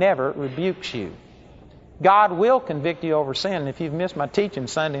 God never rebukes you. God will convict you over sin. And if you've missed my teaching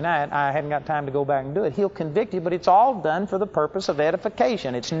Sunday night, I hadn't got time to go back and do it. He'll convict you, but it's all done for the purpose of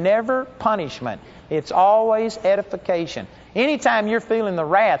edification. It's never punishment. It's always edification. Anytime you're feeling the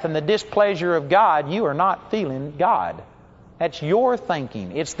wrath and the displeasure of God, you are not feeling God. That's your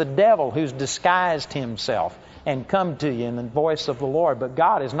thinking. It's the devil who's disguised himself and come to you in the voice of the Lord. But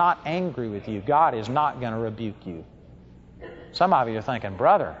God is not angry with you. God is not going to rebuke you. Some of you are thinking,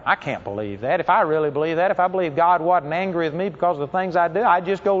 "Brother, I can't believe that. If I really believe that, if I believe God wasn't angry with me because of the things I do, I'd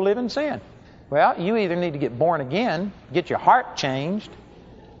just go live in sin." Well, you either need to get born again, get your heart changed,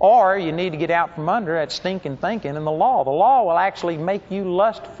 or you need to get out from under that stinking thinking and the law. The law will actually make you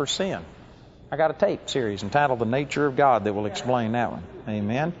lust for sin. I got a tape series entitled "The Nature of God" that will explain that one.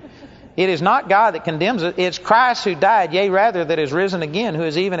 Amen. It is not God that condemns it. It's Christ who died, yea, rather, that is risen again, who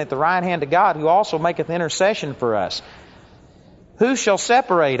is even at the right hand of God, who also maketh intercession for us. Who shall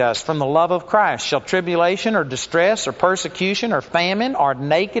separate us from the love of Christ? Shall tribulation or distress or persecution or famine or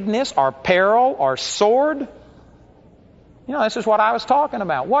nakedness or peril or sword? You know, this is what I was talking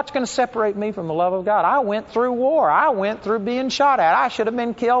about. What's going to separate me from the love of God? I went through war. I went through being shot at. I should have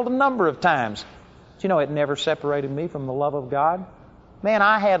been killed a number of times. But you know, it never separated me from the love of God. Man,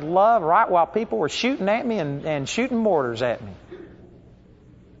 I had love right while people were shooting at me and shooting mortars at me.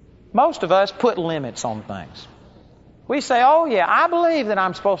 Most of us put limits on things. We say, "Oh yeah, I believe that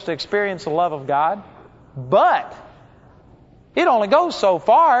I'm supposed to experience the love of God," but it only goes so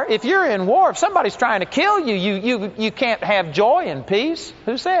far. If you're in war, if somebody's trying to kill you, you can't have joy and peace.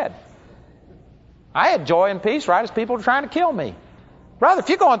 Who said? I had joy and peace right as people were trying to kill me. Brother, if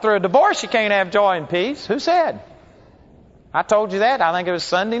you're going through a divorce, you can't have joy and peace. Who said? I told you that. I think it was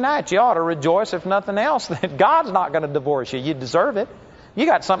Sunday night. You ought to rejoice, if nothing else, that God's not going to divorce you. You deserve it. You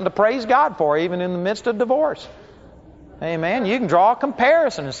got something to praise God for, even in the midst of divorce. Amen. You can draw a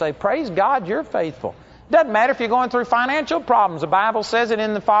comparison and say, "Praise God, you're faithful." Doesn't matter if you're going through financial problems. The Bible says that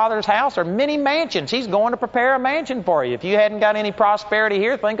in the Father's house are many mansions. He's going to prepare a mansion for you. If you hadn't got any prosperity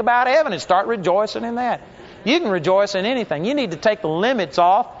here, think about heaven and start rejoicing in that. You can rejoice in anything. You need to take the limits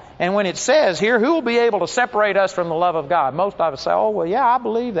off. And when it says here, "Who will be able to separate us from the love of God?" Most of us say, "Oh, well, yeah, I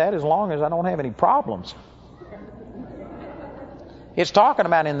believe that as long as I don't have any problems." It's talking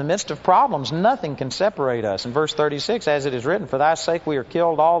about in the midst of problems, nothing can separate us. In verse 36, "As it is written, for thy sake we are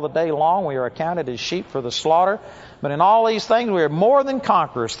killed all the day long. We are accounted as sheep for the slaughter. But in all these things we are more than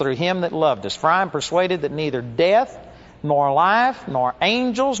conquerors through Him that loved us. For I am persuaded that neither death, nor life, nor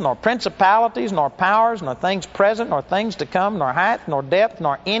angels, nor principalities, nor powers, nor things present, nor things to come, nor height, nor depth,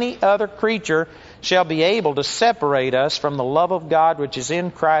 nor any other creature shall be able to separate us from the love of God which is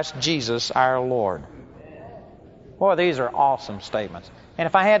in Christ Jesus our Lord." Boy, these are awesome statements. And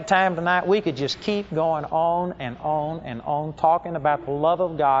if I had time tonight, we could just keep going on and on and on, talking about the love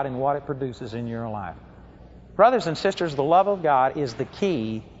of God and what it produces in your life. Brothers and sisters, the love of God is the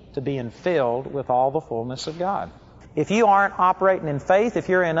key to being filled with all the fullness of God. If you aren't operating in faith, if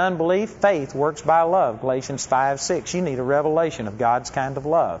you're in unbelief, faith works by love. Galatians 5:6. You need a revelation of God's kind of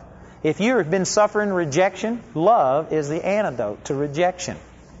love. If you've been suffering rejection, love is the antidote to rejection.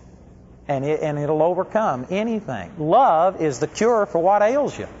 And it'll overcome anything. Love is the cure for what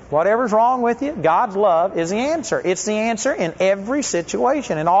ails you. Whatever's wrong with you, God's love is the answer. It's the answer in every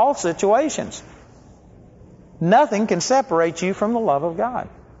situation, in all situations. Nothing can separate you from the love of God.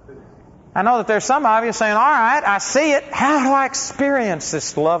 I know that there's some of you saying, "All right, I see it. How do I experience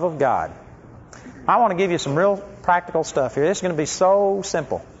this love of God?" I want to give you some real practical stuff here. This is going to be so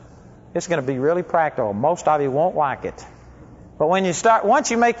simple. It's going to be really practical. Most of you won't like it. But when you start, once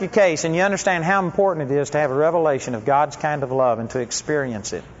you make your case and you understand how important it is to have a revelation of God's kind of love and to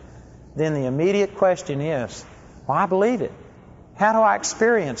experience it, then the immediate question is, "Well, I believe it. How do I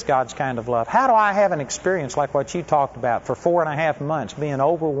experience God's kind of love? How do I have an experience like what you talked about for 4.5 months, being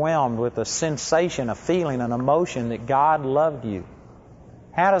overwhelmed with a sensation, a feeling, an emotion that God loved you?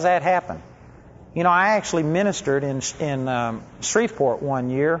 How does that happen?" You know, I actually ministered in Shreveport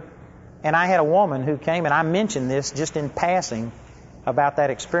one year And I had a woman who came, and I mentioned this just in passing about that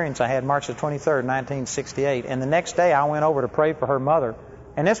experience I had March the 23rd, 1968. And the next day I went over to pray for her mother.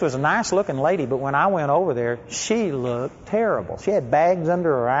 And this was a nice-looking lady, but when I went over there, she looked terrible. She had bags under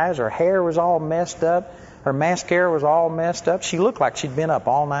her eyes. Her hair was all messed up. Her mascara was all messed up. She looked like she'd been up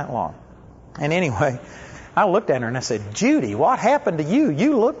all night long. And anyway, I looked at her and I said, Judy, what happened to you?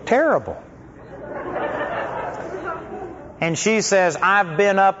 You look terrible. And she says, I've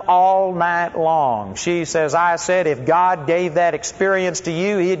been up all night long. She says, I said if God gave that experience to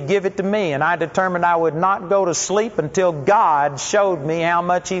you, He'd give it to me. And I determined I would not go to sleep until God showed me how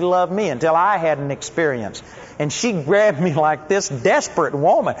much He loved me, until I had an experience. And she grabbed me like this desperate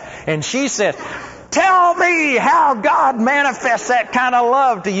woman. And she said, tell me how God manifests that kind of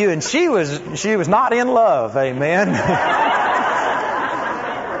love to you. And she was not in love, amen.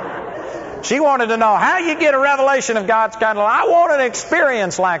 She wanted to know how you get a revelation of God's kind of love. I want an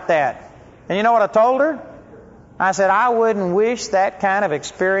experience like that. And you know what I told her? I said, I wouldn't wish that kind of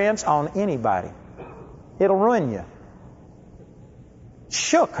experience on anybody. It'll ruin you.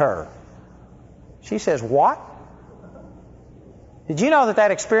 Shook her. She says, what? Did you know that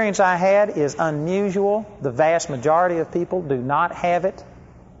experience I had is unusual? The vast majority of people do not have it.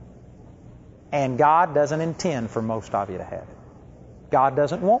 And God doesn't intend for most of you to have it. God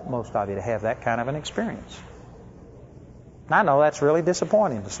doesn't want most of you to have that kind of an experience. And I know that's really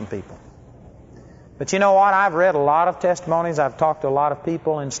disappointing to some people. But you know what? I've read a lot of testimonies. I've talked to a lot of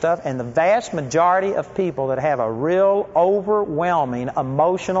people and stuff. And the vast majority of people that have a real overwhelming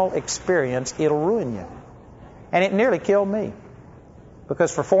emotional experience, it'll ruin you. And it nearly killed me.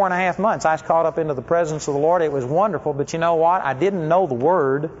 Because for 4.5 months I was caught up into the presence of the Lord. It was wonderful. But you know what? I didn't know the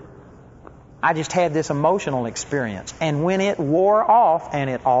Word. I just had this emotional experience. And when it wore off, and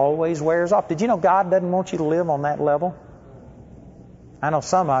it always wears off. Did you know God doesn't want you to live on that level? I know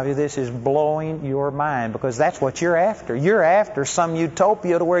some of you, this is blowing your mind because that's what you're after. You're after some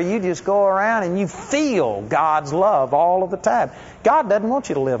utopia to where you just go around and you feel God's love all of the time. God doesn't want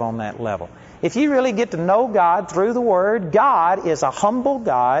you to live on that level. If you really get to know God through the Word, God is a humble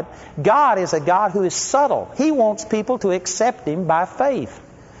God. God is a God who is subtle. He wants people to accept Him by faith.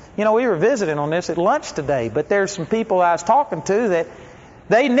 You know, we were visiting on this at lunch today, but there's some people I was talking to that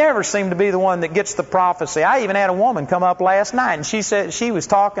they never seem to be the one that gets the prophecy. I even had a woman come up last night, and she said she was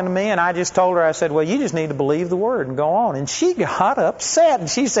talking to me, and I just told her, I said, well, you just need to believe the Word and go on. And she got upset, and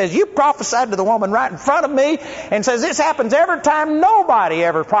she says, you prophesied to the woman right in front of me, and says, this happens every time. Nobody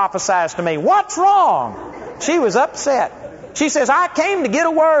ever prophesies to me. What's wrong? She was upset. She says, I came to get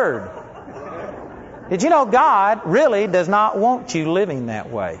a word. Did you know God really does not want you living that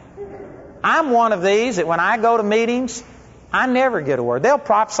way? I'm one of these that when I go to meetings, I never get a word. They'll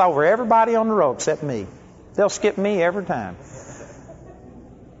prophesy over everybody on the row except me. They'll skip me every time.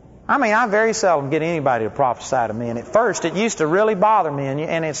 I mean, I very seldom get anybody to prophesy to me. And at first, it used to really bother me.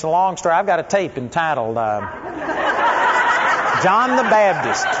 And it's a long story. I've got a tape entitled John the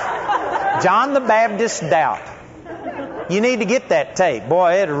Baptist. John the Baptist's Doubt. You need to get that tape.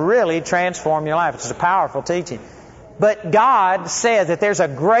 Boy, it'll really transform your life. It's a powerful teaching. But God says that there's a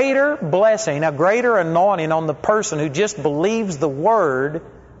greater blessing, a greater anointing on the person who just believes the Word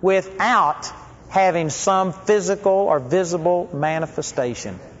without having some physical or visible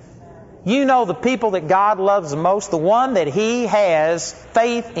manifestation. You know the people that God loves the most, the one that He has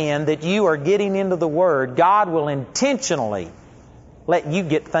faith in, that you are getting into the Word, God will intentionally let you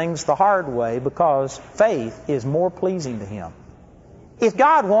get things the hard way because faith is more pleasing to Him. If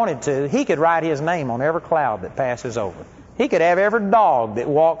God wanted to, He could write His name on every cloud that passes over. He could have every dog that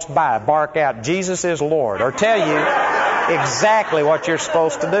walks by bark out, Jesus is Lord, or tell you exactly what you're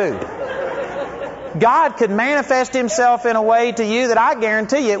supposed to do. God could manifest Himself in a way to you that I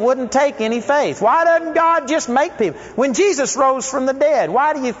guarantee you it wouldn't take any faith. Why doesn't God just make people? When Jesus rose from the dead,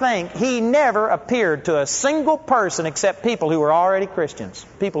 why do you think He never appeared to a single person except people who were already Christians,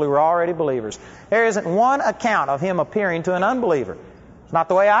 people who were already believers? There isn't one account of Him appearing to an unbeliever. It's not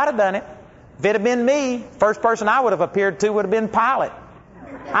the way I'd have done it. If it had been me, first person I would have appeared to would have been Pilate.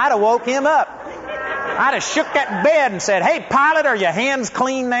 I'd have woke him up. I'd have shook that bed and said, hey, Pilate, are your hands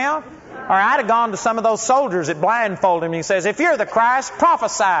clean now? Or I'd have gone to some of those soldiers that blindfolded him and he says, if you're the Christ,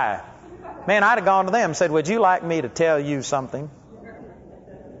 prophesy. Man, I'd have gone to them and said, would you like me to tell you something?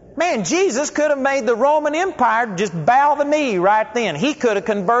 Man, Jesus could have made the Roman Empire just bow the knee right then. He could have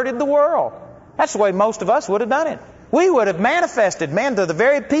converted the world. That's the way most of us would have done it. We would have manifested, man, to the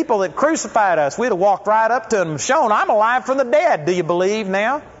very people that crucified us. We'd have walked right up to them and shown, I'm alive from the dead. Do you believe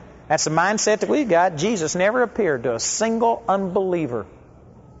now? That's the mindset that we've got. Jesus never appeared to a single unbeliever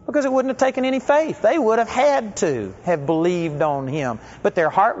Because it wouldn't have taken any faith. They would have had to have believed on Him. But their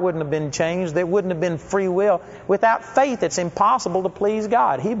heart wouldn't have been changed. There wouldn't have been free will. Without faith, it's impossible to please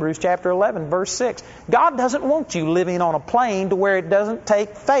God. Hebrews chapter 11, verse 6. God doesn't want you living on a plane to where it doesn't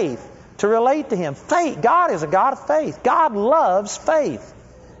take faith to relate to Him. Faith. God is a God of faith. God loves faith.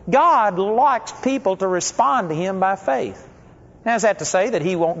 God likes people to respond to Him by faith. Now, is that to say that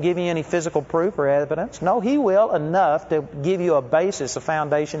He won't give you any physical proof or evidence? No, He will enough to give you a basis, a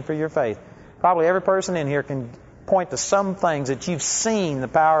foundation for your faith. Probably every person in here can point to some things that you've seen the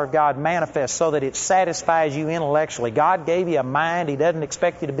power of God manifest so that it satisfies you intellectually. God gave you a mind. He doesn't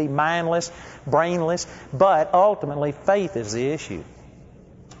expect you to be mindless, brainless, but ultimately faith is the issue.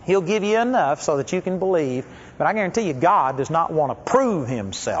 He'll give you enough so that you can believe, but I guarantee you God does not want to prove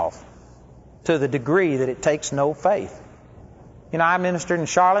Himself to the degree that it takes no faith. You know, I ministered in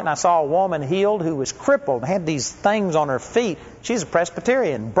Charlotte and I saw a woman healed who was crippled, had these things on her feet. She's a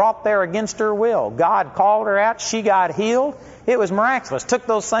Presbyterian, brought there against her will. God called her out. She got healed. It was miraculous. Took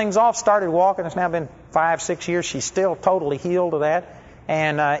those things off, started walking. It's now been 5-6 years. She's still totally healed of that.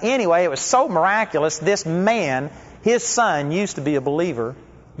 And anyway, it was so miraculous. This man, his son used to be a believer,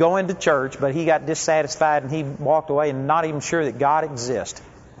 going to church, but he got dissatisfied and he walked away and not even sure that God exists.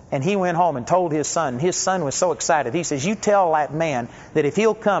 And he went home and told his son. His son was so excited. He says, you tell that man that if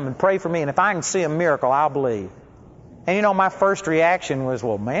he'll come and pray for me and if I can see a miracle, I'll believe. And you know, my first reaction was,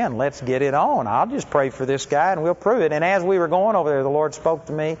 well, man, let's get it on. I'll just pray for this guy and we'll prove it. And as we were going over there, the Lord spoke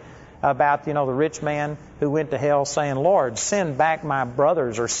to me about, the rich man who went to hell saying, Lord, send back my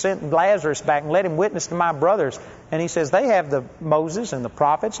brothers, or send Lazarus back and let him witness to my brothers. And He says, they have the Moses and the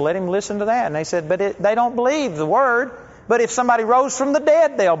prophets. Let him listen to that. And they said, but they don't believe the word. But if somebody rose from the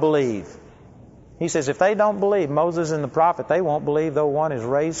dead, they'll believe. He says, if they don't believe Moses and the prophet, they won't believe though one is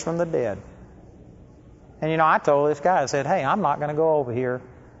raised from the dead. And I told this guy, I said, hey, I'm not going to go over here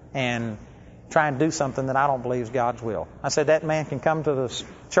and try and do something that I don't believe is God's will. I said, that man can come to the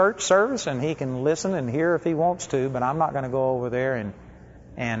church service and he can listen and hear if he wants to, but I'm not going to go over there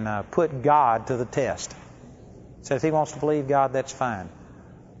and put God to the test. So if he wants to believe God, that's fine.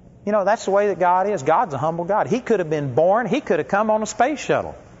 That's the way that God is. God's a humble God. He could have been born. He could have come on a space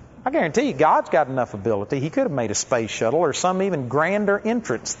shuttle. I guarantee you, God's got enough ability. He could have made a space shuttle or some even grander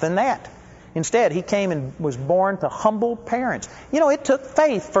entrance than that. Instead, He came and was born to humble parents. It took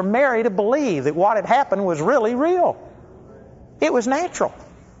faith for Mary to believe that what had happened was really real. It was natural,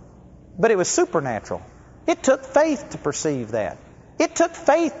 but it was supernatural. It took faith to perceive that. It took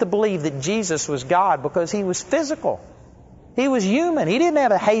faith to believe that Jesus was God because He was physical. He was human. He didn't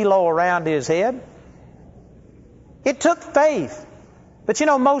have a halo around His head. It took faith. But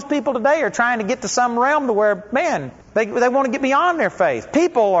most people today are trying to get to some realm to where, man, they want to get beyond their faith.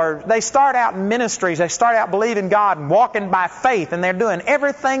 They start out in ministries, they start out believing God and walking by faith, and they're doing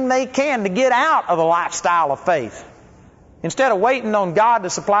everything they can to get out of the lifestyle of faith. Instead of waiting on God to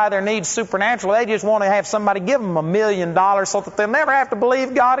supply their needs supernaturally, they just want to have somebody give them $1 million so that they'll never have to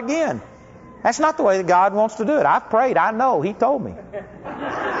believe God again. That's not the way that God wants to do it. I've prayed. I know. He told me.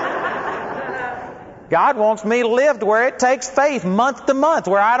 God wants me to live to where it takes faith month to month,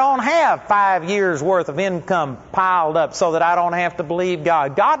 where I don't have 5 years worth of income piled up so that I don't have to believe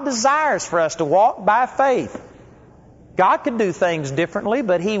God. God desires for us to walk by faith. God could do things differently,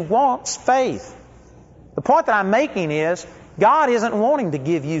 but He wants faith. The point that I'm making is God isn't wanting to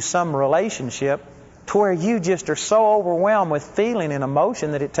give you some relationship to where you just are so overwhelmed with feeling and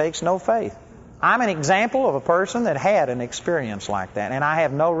emotion that it takes no faith. I'm an example of a person that had an experience like that, and I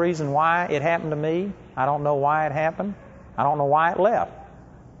have no reason why it happened to me. I don't know why it happened. I don't know why it left.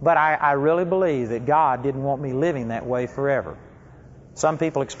 But I really believe that God didn't want me living that way forever. Some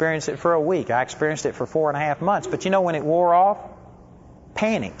people experience it for a week. I experienced it for 4.5 months. But when it wore off,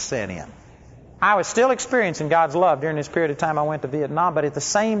 panic set in. I was still experiencing God's love during this period of time I went to Vietnam, but at the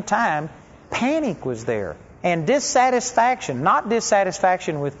same time, panic was there. And dissatisfaction, not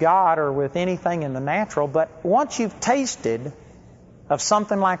dissatisfaction with God or with anything in the natural, but once you've tasted of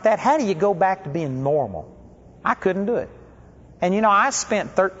something like that, how do you go back to being normal? I couldn't do it. And I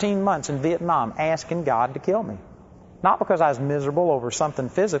spent 13 months in Vietnam asking God to kill me. Not because I was miserable over something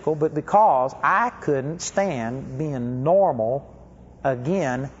physical, but because I couldn't stand being normal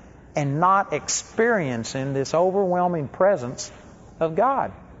again and not experiencing this overwhelming presence of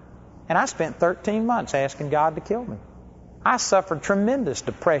God. And I spent 13 months asking God to kill me. I suffered tremendous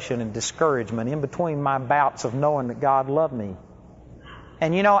depression and discouragement in between my bouts of knowing that God loved me.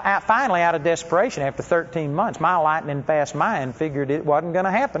 And finally, out of desperation, after 13 months, my lightning fast mind figured it wasn't going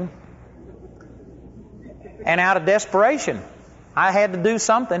to happen. And out of desperation, I had to do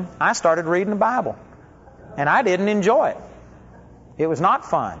something. I started reading the Bible. And I didn't enjoy it. It was not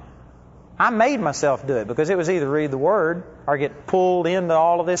fun. I made myself do it because it was either read the Word or get pulled into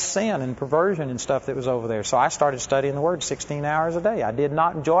all of this sin and perversion and stuff that was over there. So I started studying the Word 16 hours a day. I did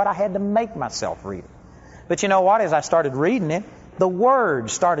not enjoy it. I had to make myself read it. But you know what? As I started reading it, the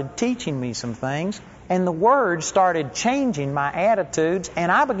Word started teaching me some things, and the Word started changing my attitudes,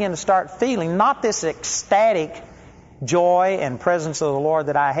 and I began to start feeling not this ecstatic joy and presence of the Lord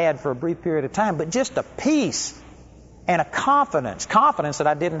that I had for a brief period of time, but just a peace and a confidence that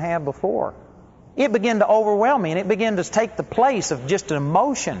I didn't have before. It began to overwhelm me, and it began to take the place of just an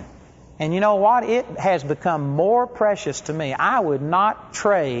emotion. And you know what? It has become more precious to me. I would not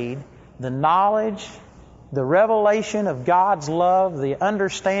trade the knowledge, the revelation of God's love, the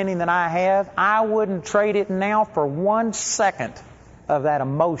understanding that I have, I wouldn't trade it now for 1 second of that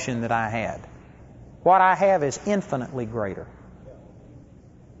emotion that I had. What I have is infinitely greater.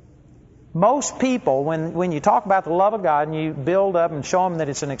 Most people, when you talk about the love of God and you build up and show them that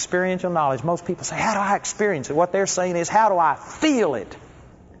it's an experiential knowledge, most people say, how do I experience it? What they're saying is, how do I feel it?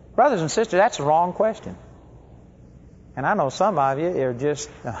 Brothers and sisters, that's the wrong question. And I know some of you are just,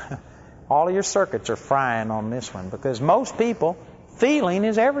 all of your circuits are frying on this one, because most people, feeling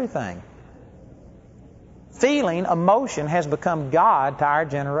is everything. Feeling, emotion has become God to our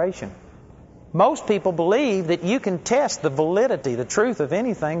generation. Most people believe that you can test the validity, the truth of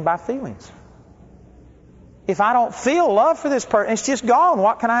anything by feelings. If I don't feel love for this person, it's just gone.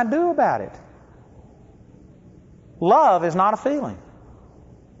 What can I do about it? Love is not a feeling.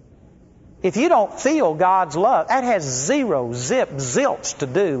 If you don't feel God's love, that has zero, zip, zilch to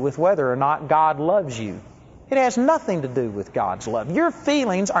do with whether or not God loves you. It has nothing to do with God's love. Your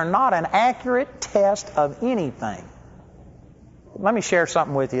feelings are not an accurate test of anything. Let me share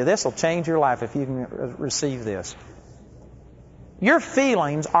something with you. This will change your life if you can receive this. Your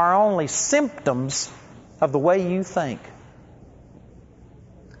feelings are only symptoms of the way you think.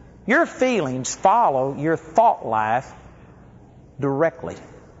 Your feelings follow your thought life directly.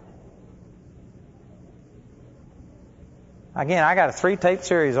 Again, I got a 3-tape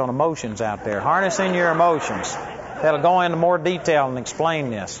series on emotions out there. Harnessing your emotions. That'll go into more detail and explain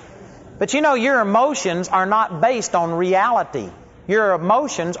this. But you know, your emotions are not based on reality. Your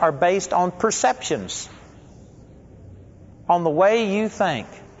emotions are based on perceptions, on the way you think.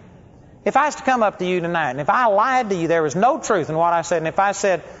 If I was to come up to you tonight, and if I lied to you, there was no truth in what I said, and if I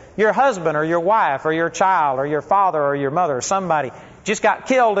said your husband or your wife or your child or your father or your mother or somebody just got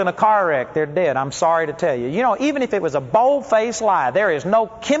killed in a car wreck, they're dead, I'm sorry to tell you. You know, even if it was a bold-faced lie, there is no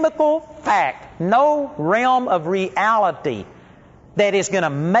chemical fact, no realm of reality that is going to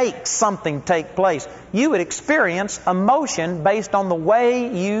make something take place. You would experience emotion based on the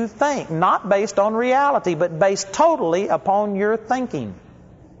way you think, not based on reality, but based totally upon your thinking.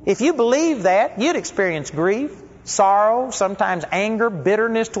 If you believe that, you'd experience grief, sorrow, sometimes anger,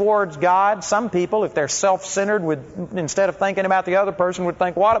 bitterness towards God. Some people, if they're self-centered, would, instead of thinking about the other person, would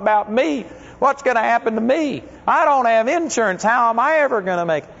think, what about me? What's going to happen to me? I don't have insurance. How am I ever going to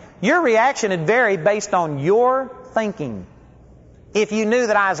make it? Your reaction would vary based on your thinking. If you knew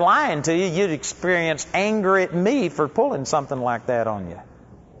that I was lying to you, you'd experience anger at me for pulling something like that on you.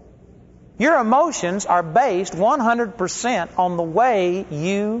 Your emotions are based 100% on the way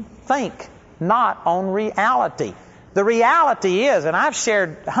you think, not on reality. The reality is, and I've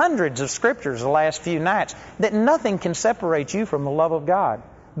shared hundreds of scriptures the last few nights, that nothing can separate you from the love of God.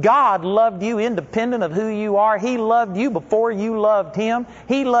 God loved you independent of who you are. He loved you before you loved Him.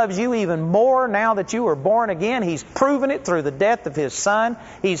 He loves you even more now that you are born again. He's proven it through the death of His Son.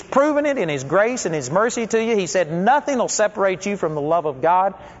 He's proven it in His grace and His mercy to you. He said nothing will separate you from the love of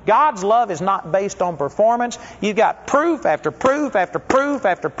God. God's love is not based on performance. You've got proof after proof after proof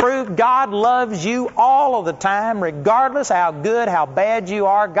after proof. God loves you all of the time, regardless how good, how bad you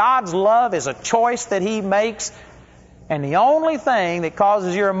are. God's love is a choice that He makes. And the only thing that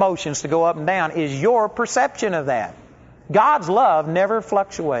causes your emotions to go up and down is your perception of that. God's love never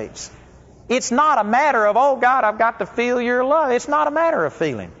fluctuates. It's not a matter of, oh God, I've got to feel your love. It's not a matter of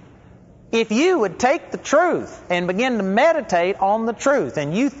feeling. If you would take the truth and begin to meditate on the truth,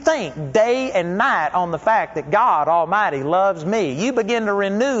 and you think day and night on the fact that God Almighty loves me, you begin to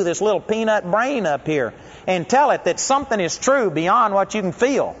renew this little peanut brain up here and tell it that something is true beyond what you can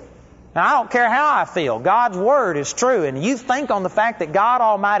feel. Now, I don't care how I feel. God's Word is true. And you think on the fact that God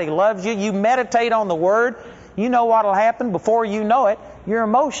Almighty loves you. You meditate on the Word. You know what will happen before you know it. Your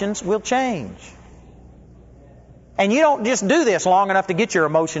emotions will change. And you don't just do this long enough to get your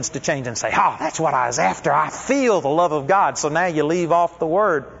emotions to change and say, oh, that's what I was after. I feel the love of God. So now you leave off the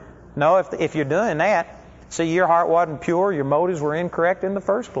Word. No, if you're doing that, see, your heart wasn't pure. Your motives were incorrect in the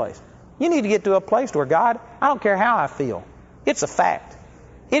first place. You need to get to a place where, God, I don't care how I feel. It's a fact.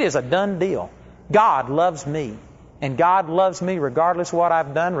 It is a done deal. God loves me. And God loves me regardless of what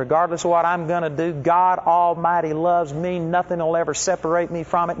I've done, regardless of what I'm going to do. God Almighty loves me. Nothing will ever separate me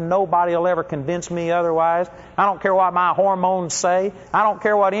from it. Nobody will ever convince me otherwise. I don't care what my hormones say. I don't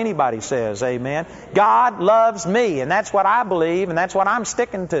care what anybody says. Amen. God loves me, and that's what I believe, and that's what I'm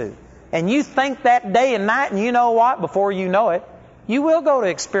sticking to. And you think that day and night, and you know what? Before you know it, you will go to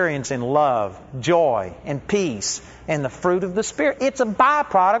experiencing love, joy, and peace, and the fruit of the Spirit. It's a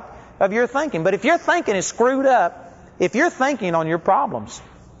byproduct of your thinking. But if your thinking is screwed up, if you're thinking on your problems,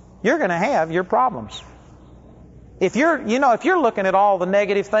 you're going to have your problems. If you're looking at all the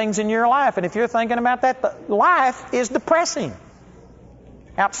negative things in your life, and if you're thinking about that, life is depressing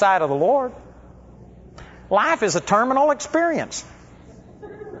outside of the Lord. Life is a terminal experience.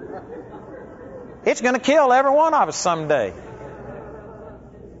 It's going to kill every one of us someday.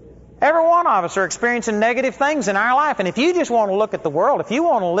 Every one of us are experiencing negative things in our life. And if you just want to look at the world, if you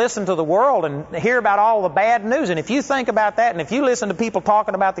want to listen to the world and hear about all the bad news, and if you think about that, and if you listen to people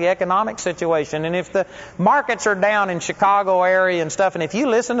talking about the economic situation, and if the markets are down in Chicago area and stuff, and if you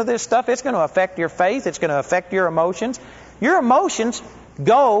listen to this stuff, it's going to affect your faith. It's going to affect your emotions. Your emotions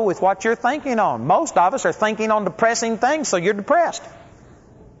go with what you're thinking on. Most of us are thinking on depressing things, so you're depressed.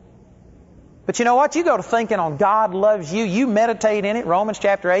 But you know what? You go to thinking on God loves you. You meditate in it. Romans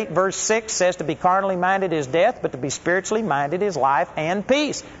chapter 8 verse 6 says to be carnally minded is death, but to be spiritually minded is life and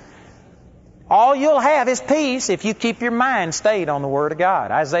peace. All you'll have is peace if you keep your mind stayed on the Word of God.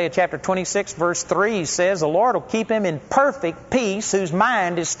 Isaiah chapter 26 verse 3 says, the Lord will keep him in perfect peace whose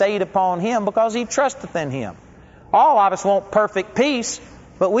mind is stayed upon Him because he trusteth in Him. All of us want perfect peace,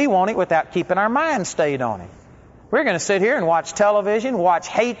 but we want it without keeping our mind stayed on it. We're going to sit here and watch television, watch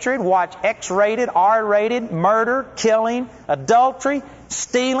hatred, watch X-rated, R-rated, murder, killing, adultery,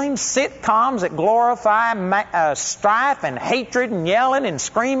 stealing, sitcoms that glorify strife and hatred and yelling and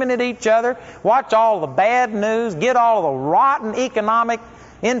screaming at each other. Watch all the bad news, get all the rotten economic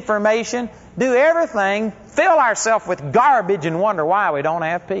information, do everything, fill ourselves with garbage and wonder why we don't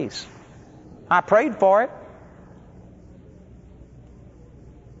have peace. I prayed for it.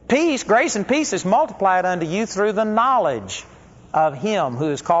 Peace, grace and peace is multiplied unto you through the knowledge of Him who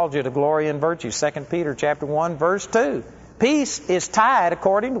has called you to glory and virtue. 2 Peter chapter 1 verse 2. Peace is tied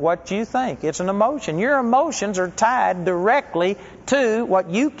according to what you think. It's an emotion. Your emotions are tied directly to what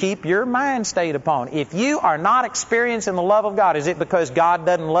you keep your mind stayed upon. If you are not experiencing the love of God, is it because God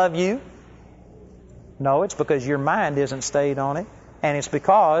doesn't love you? No, it's because your mind isn't stayed on it. And it's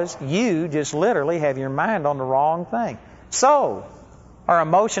because you just literally have your mind on the wrong thing. So, are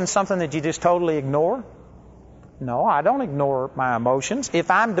emotions something that you just totally ignore? No, I don't ignore my emotions. If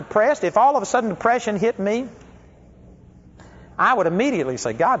I'm depressed, if all of a sudden depression hit me, I would immediately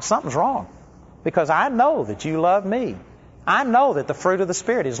say, God, something's wrong. Because I know that you love me. I know that the fruit of the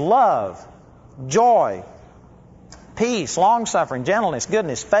Spirit is love, joy, peace, long-suffering, gentleness,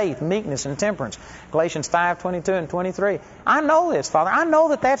 goodness, faith, meekness, and temperance. Galatians 5:22 and 23. I know this, Father. I know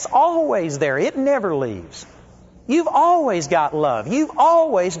that that's always there. It never leaves. You've always got love. You've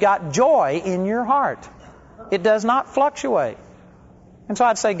always got joy in your heart. It does not fluctuate. And so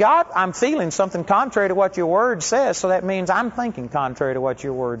I'd say, God, I'm feeling something contrary to what your Word says, so that means I'm thinking contrary to what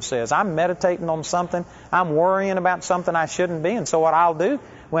your Word says. I'm meditating on something. I'm worrying about something I shouldn't be. And so what I'll do,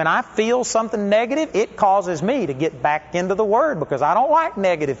 when I feel something negative, it causes me to get back into the Word because I don't like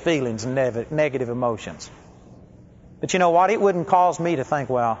negative feelings and negative emotions. But you know what? It wouldn't cause me to think,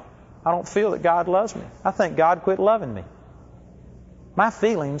 well, I don't feel that God loves me. I think God quit loving me. My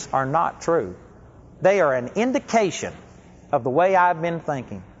feelings are not true. They are an indication of the way I've been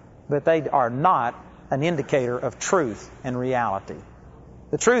thinking, but they are not an indicator of truth and reality.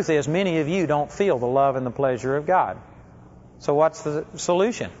 The truth is, many of you don't feel the love and the pleasure of God. So what's the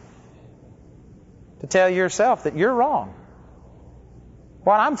solution? To tell yourself that you're wrong.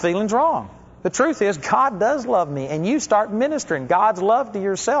 What I'm feeling's wrong. The truth is, God does love me, and you start ministering God's love to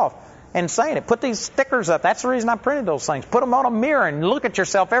yourself and saying it. Put these stickers up. That's the reason I printed those things. Put them on a mirror and look at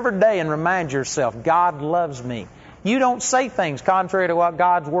yourself every day and remind yourself, God loves me. You don't say things contrary to what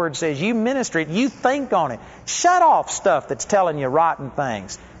God's Word says. You minister it. You think on it. Shut off stuff that's telling you rotten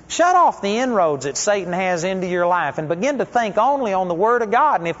things. Shut off the inroads that Satan has into your life and begin to think only on the Word of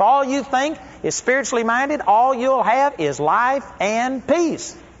God. And if all you think is spiritually minded, all you'll have is life and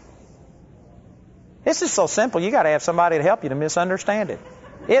peace. This is so simple, you got to have somebody to help you to misunderstand it.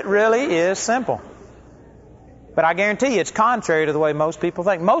 It really is simple. But I guarantee you it's contrary to the way most people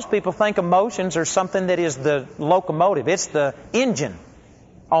think. Most people think emotions are something that is the locomotive. It's the engine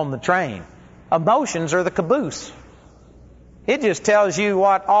on the train. Emotions are the caboose. It just tells you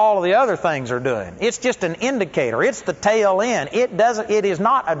what all of the other things are doing. It's just an indicator. It's the tail end. It is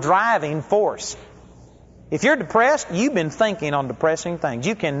not a driving force. If you're depressed, you've been thinking on depressing things.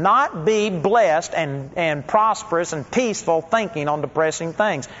 You cannot be blessed and prosperous and peaceful thinking on depressing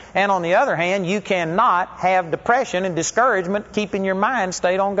things. And on the other hand, you cannot have depression and discouragement keeping your mind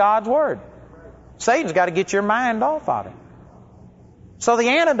stayed on God's Word. Satan's got to get your mind off of it. So the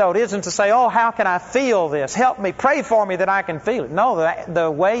antidote isn't to say, oh, how can I feel this? Help me, pray for me that I can feel it. No, the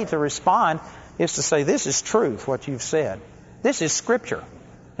way to respond is to say, this is truth, what you've said. This is Scripture.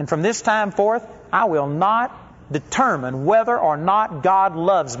 And from this time forth, I will not determine whether or not God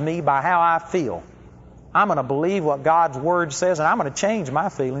loves me by how I feel. I'm going to believe what God's Word says, and I'm going to change my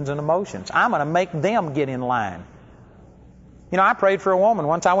feelings and emotions. I'm going to make them get in line. You know, I prayed for a woman.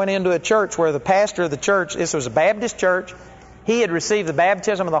 Once I went into a church where the pastor of the church, this was a Baptist church, he had received the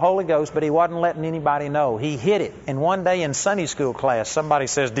baptism of the Holy Ghost, but he wasn't letting anybody know. He hid it. And one day in Sunday school class, somebody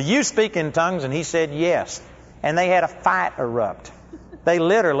says, do you speak in tongues? And he said, yes. And they had a fight erupt. They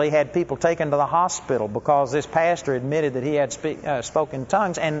literally had people taken to the hospital because this pastor admitted that he had spoken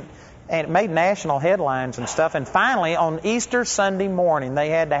tongues, and it made national headlines and stuff. And finally, on Easter Sunday morning, they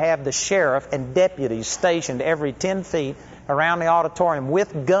had to have the sheriff and deputies stationed every 10 feet around the auditorium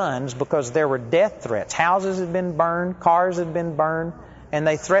with guns because there were death threats. Houses had been burned, cars had been burned, and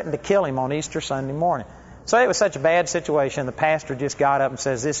they threatened to kill him on Easter Sunday morning. So it was such a bad situation, the pastor just got up and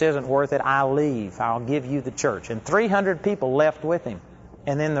says, this isn't worth it, I'll leave. I'll give you the church. And 300 people left with him,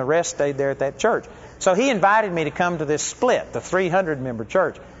 and then the rest stayed there at that church. So he invited me to come to this split, the 300-member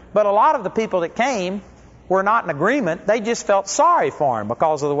church. But a lot of the people that came were not in agreement. They just felt sorry for him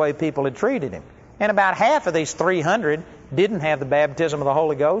because of the way people had treated him. And about half of these 300 didn't have the baptism of the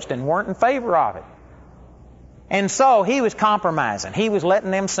Holy Ghost and weren't in favor of it. And so he was compromising. He was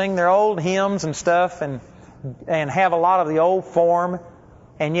letting them sing their old hymns and stuff and have a lot of the old form.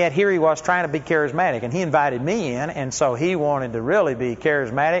 And yet here he was trying to be charismatic. And he invited me in, and so he wanted to really be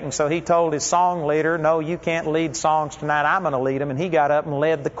charismatic. And so he told his song leader, no, you can't lead songs tonight, I'm going to lead them. And he got up and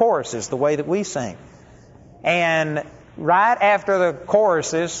led the choruses the way that we sing. And right after the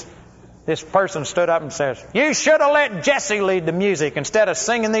choruses, this person stood up and says, you should have let Jesse lead the music instead of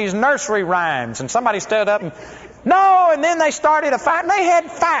singing these nursery rhymes. And somebody stood up and, no, and then they started a fight. And they had a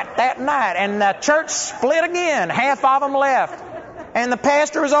fight that night. And the church split again. Half of them left. And the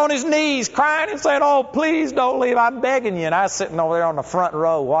pastor was on his knees crying and saying, oh, please don't leave. I'm begging you. And I was sitting over there on the front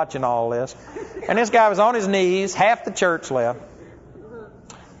row watching all this. And this guy was on his knees. Half the church left.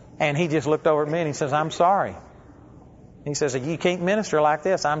 And he just looked over at me and he says, I'm sorry. He says, you can't minister like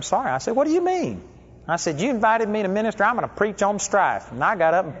this. I'm sorry. I said, what do you mean? I said, you invited me to minister. I'm going to preach on strife. And I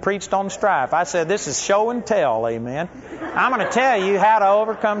got up and preached on strife. I said, this is show and tell, amen. I'm going to tell you how to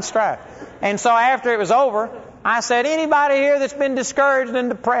overcome strife. And so after it was over, I said, anybody here that's been discouraged and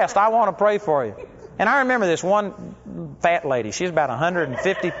depressed, I want to pray for you. And I remember this one fat lady. She was about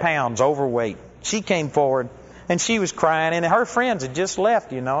 150 pounds overweight. She came forward and she was crying, and her friends had just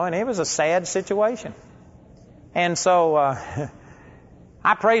left, you know, and it was a sad situation. And so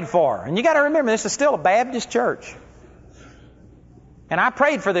I prayed for her. And you got to remember, this is still a Baptist church. And I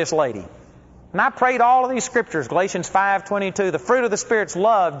prayed for this lady. And I prayed all of these scriptures, Galatians 5:22, the fruit of the Spirit's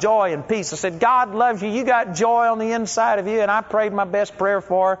love, joy, and peace. I said, God loves you. You got joy on the inside of you. And I prayed my best prayer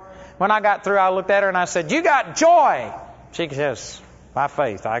for her. When I got through, I looked at her and I said, you got joy. She says, by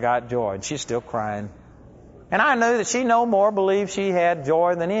faith, I got joy. And she's still crying. And I knew that she no more believed she had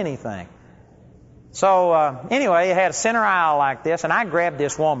joy than anything. So anyway, I had a center aisle like this, and I grabbed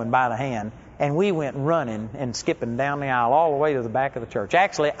this woman by the hand, and we went running and skipping down the aisle all the way to the back of the church.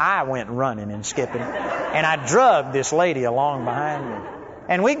 Actually, I went running and skipping, and I drugged this lady along behind me.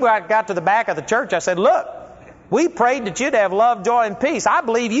 And we got to the back of the church. I said, look, we prayed that you'd have love, joy, and peace. I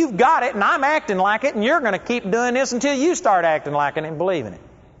believe you've got it, and I'm acting like it, and you're going to keep doing this until you start acting like it and believing it.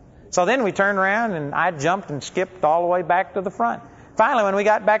 So then we turned around, and I jumped and skipped all the way back to the front. Finally, when we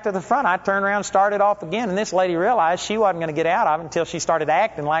got back to the front, I turned around and started off again, and this lady realized she wasn't going to get out of it until she started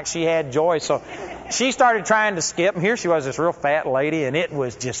acting like she had joy. So she started trying to skip, and here she was, this real fat lady, and it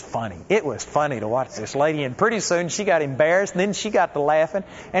was just funny. It was funny to watch this lady, and pretty soon she got embarrassed, and then she got to laughing,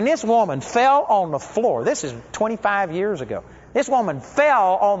 and this woman fell on the floor. This is 25 years ago. This woman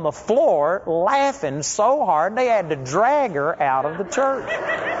fell on the floor laughing so hard they had to drag her out of the church.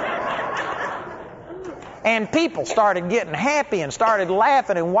 And people started getting happy and started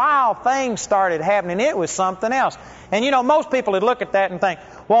laughing, and wild things started happening. It was something else. And you know, most people would look at that and think,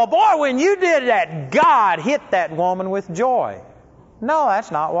 well, boy, when you did that, God hit that woman with joy. No, that's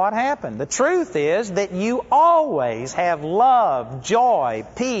not what happened. The truth is that you always have love, joy,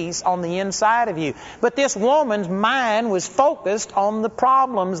 peace on the inside of you. But this woman's mind was focused on the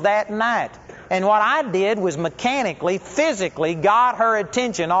problems that night. And what I did was mechanically, physically got her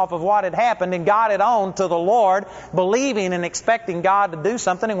attention off of what had happened and got it on to the Lord, believing and expecting God to do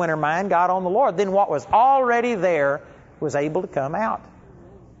something. And when her mind got on the Lord, then what was already there was able to come out.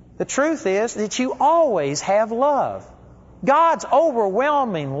 The truth is that you always have love. God's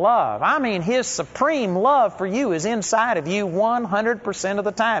overwhelming love, I mean His supreme love for you, is inside of you 100% of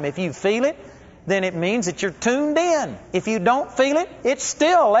the time. If you feel it, then it means that you're tuned in. If you don't feel it, it's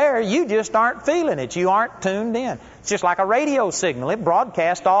still there. You just aren't feeling it. You aren't tuned in. It's just like a radio signal. It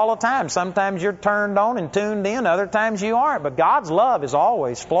broadcasts all the time. Sometimes you're turned on and tuned in. Other times you aren't. But God's love is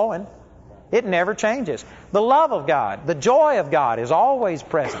always flowing. It never changes. The love of God, the joy of God is always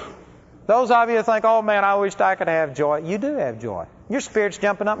present. Those of you who think, oh man, I wish I could have joy. You do have joy. Your spirit's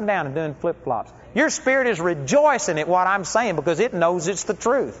jumping up and down and doing flip-flops. Your spirit is rejoicing at what I'm saying because it knows it's the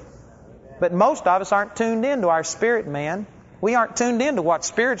truth. But most of us aren't tuned into our spirit, man. We aren't tuned into what's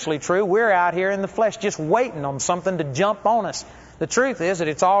spiritually true. We're out here in the flesh just waiting on something to jump on us. The truth is that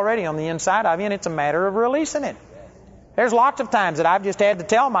it's already on the inside of you and it's a matter of releasing it. There's lots of times that I've just had to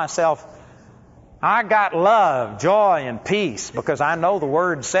tell myself, I got love, joy, and peace because I know the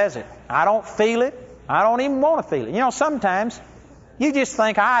Word says it. I don't feel it. I don't even want to feel it. You know, sometimes you just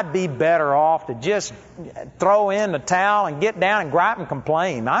think I'd be better off to just throw in the towel and get down and gripe and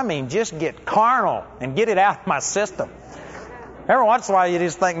complain. I mean, just get carnal and get it out of my system. Every once in a while you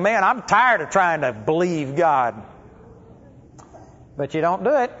just think, man, I'm tired of trying to believe God. But you don't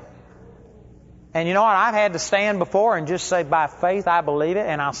do it. And you know what? I've had to stand before and just say, by faith, I believe it,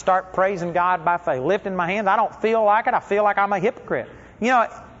 and I'll start praising God by faith. Lifting my hands, I don't feel like it. I feel like I'm a hypocrite. You know,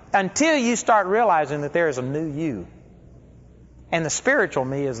 until you start realizing that there is a new you, and the spiritual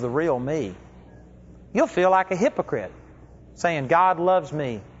me is the real me, you'll feel like a hypocrite, saying, God loves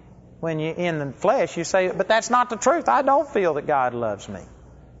me. When you're in the flesh, you say, but that's not the truth. I don't feel that God loves me.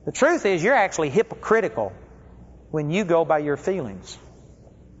 The truth is you're actually hypocritical when you go by your feelings,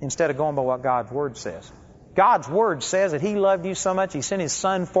 instead of going by what God's Word says. God's Word says that He loved you so much, He sent His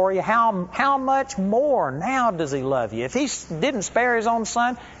Son for you. How much more now does He love you? If He didn't spare His own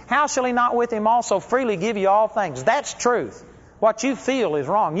Son, how shall He not with Him also freely give you all things? That's truth. What you feel is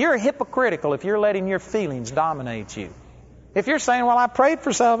wrong. You're hypocritical if you're letting your feelings dominate you. If you're saying, well, I prayed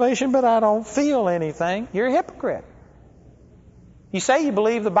for salvation, but I don't feel anything, you're a hypocrite. You say you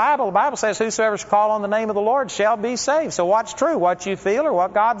believe the Bible. The Bible says, whosoever shall call on the name of the Lord shall be saved. So what's true? What you feel or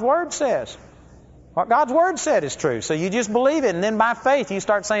what God's Word says? What God's Word said is true. So you just believe it, and then by faith you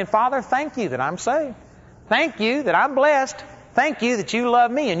start saying, Father, thank you that I'm saved. Thank you that I'm blessed. Thank you that you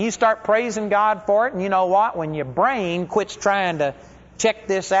love me. And you start praising God for it, and you know what? When your brain quits trying to check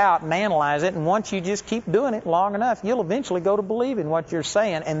this out and analyze it, and once you just keep doing it long enough, you'll eventually go to believing what you're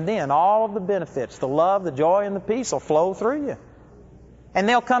saying, and then all of the benefits, the love, the joy, and the peace will flow through you. And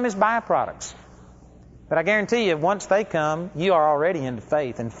they'll come as byproducts. But I guarantee you, once they come, you are already into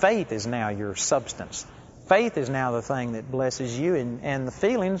faith. And faith is now your substance. Faith is now the thing that blesses you, and the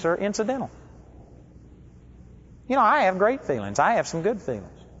feelings are incidental. You know, I have great feelings. I have some good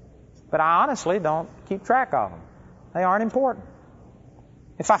feelings. But I honestly don't keep track of them. They aren't important.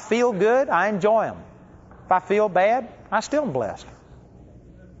 If I feel good, I enjoy them. If I feel bad, I still am blessed.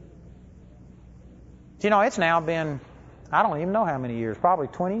 You know, it's now been, I don't even know how many years, probably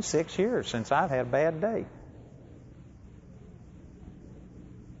 26 years since I've had a bad day.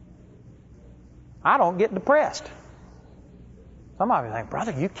 I don't get depressed. Some of you think,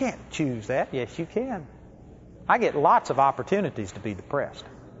 brother, you can't choose that. Yes, you can. I get lots of opportunities to be depressed.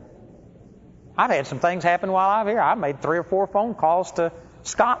 I've had some things happen while I'm here. I've made 3 or 4 phone calls to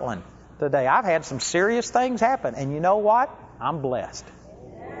Scotland today. I've had some serious things happen. And you know what? I'm blessed.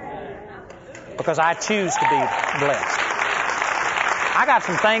 Because I choose to be blessed. I got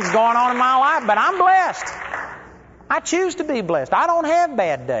some things going on in my life, but I'm blessed. I choose to be blessed. I don't have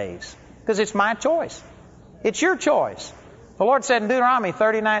bad days because it's my choice. It's your choice. The Lord said in Deuteronomy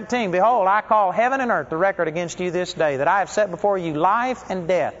 30:19, Behold, I call heaven and earth to record against you this day, that I have set before you life and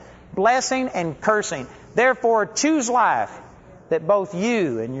death, blessing and cursing. Therefore choose life, that both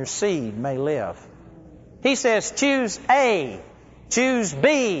you and your seed may live. He says, choose A, choose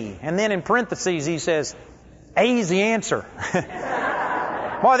B, and then in parentheses he says, A's the answer.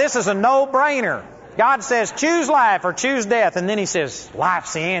 Boy, this is a no-brainer. God says, choose life or choose death, and then he says,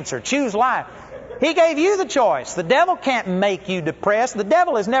 life's the answer. Choose life. He gave you the choice. The devil can't make you depressed. The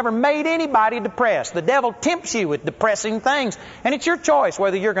devil has never made anybody depressed. The devil tempts you with depressing things. And it's your choice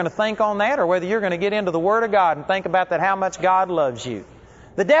whether you're going to think on that or whether you're going to get into the Word of God and think about that, how much God loves you.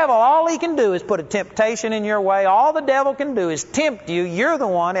 The devil, all he can do is put a temptation in your way. All the devil can do is tempt you. You're the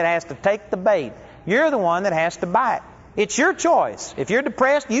one that has to take the bait. You're the one that has to bite. It's your choice. If you're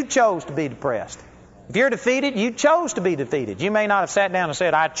depressed, you chose to be depressed. If you're defeated, you chose to be defeated. You may not have sat down and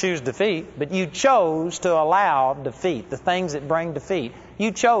said, I choose defeat, but you chose to allow defeat, the things that bring defeat.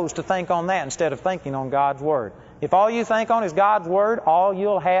 You chose to think on that instead of thinking on God's Word. If all you think on is God's Word, all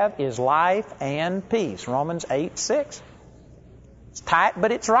you'll have is life and peace. Romans 8:6. It's tight,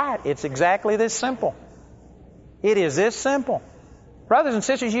 but it's right. It's exactly this simple. It is this simple. Brothers and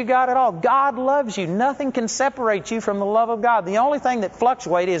sisters, you got it all. God loves you. Nothing can separate you from the love of God. The only thing that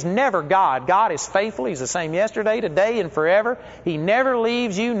fluctuates is never God. God is faithful. He's the same yesterday, today, and forever. He never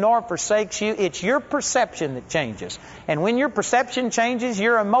leaves you nor forsakes you. It's your perception that changes. And when your perception changes,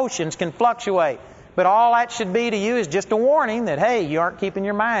 your emotions can fluctuate. But all that should be to you is just a warning that, hey, you aren't keeping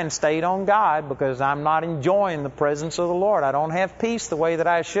your mind stayed on God because I'm not enjoying the presence of the Lord. I don't have peace the way that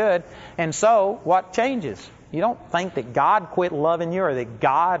I should. And so, what changes? You don't think that God quit loving you or that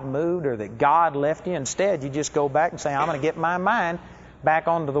God moved or that God left you. Instead, you just go back and say, I'm going to get my mind back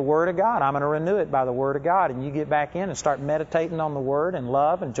onto the Word of God. I'm going to renew it by the Word of God. And you get back in and start meditating on the Word, and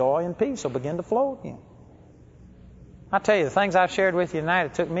love and joy and peace will begin to flow again. I tell you, the things I've shared with you tonight,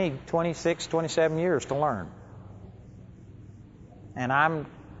 it took me 26, 27 years to learn. And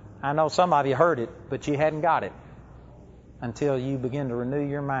I know some of you heard it, but you hadn't got it until you begin to renew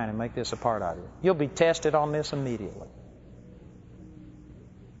your mind and make this a part of you. You'll be tested on this immediately.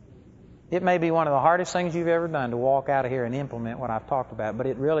 It may be one of the hardest things you've ever done to walk out of here and implement what I've talked about, but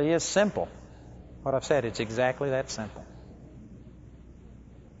it really is simple. What I've said, it's exactly that simple.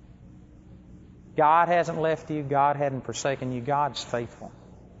 God hasn't left you. God hadn't forsaken you. God's faithful.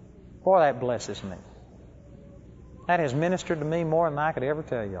 Boy, that blesses me. That has ministered to me more than I could ever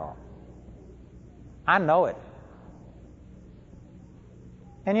tell y'all. I know it.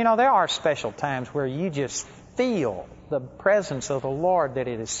 And you know, there are special times where you just feel the presence of the Lord, that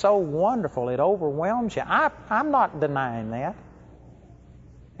it is so wonderful, it overwhelms you. I'm not denying that.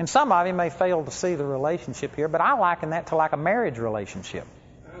 And some of you may fail to see the relationship here, but I liken that to like a marriage relationship.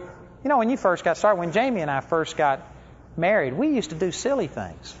 You know, when you first got started, when Jamie and I first got married, we used to do silly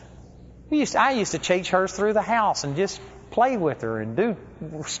things. I used to chase her through the house and just play with her and do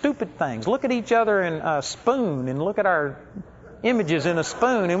stupid things. Look at each other in a spoon and look at our images in a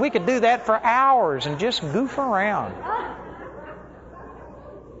spoon, and we could do that for hours and just goof around.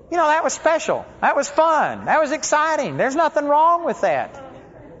 You know, that was special. That was fun. That was exciting. There's nothing wrong with that.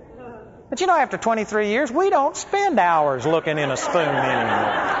 But you know, after 23 years, we don't spend hours looking in a spoon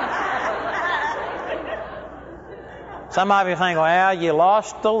anymore. Some of you think, well, you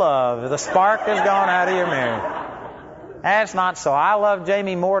lost the love. The spark has gone out of your marriage. That's not so. I love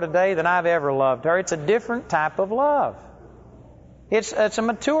Jamie more today than I've ever loved her. It's a different type of love. It's a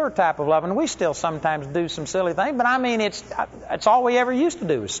mature type of love, and we still sometimes do some silly things, but I mean, it's all we ever used to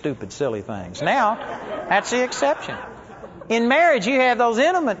do is stupid, silly things. Now, that's the exception. In marriage, you have those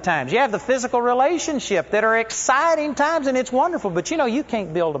intimate times. You have the physical relationship that are exciting times, and it's wonderful, but you know, you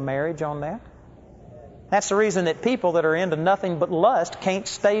can't build a marriage on that. That's the reason that people that are into nothing but lust can't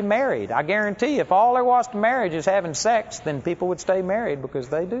stay married. I guarantee you, if all there was to marriage is having sex, then people would stay married because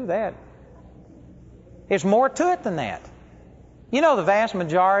they do that. There's more to it than that. You know, the vast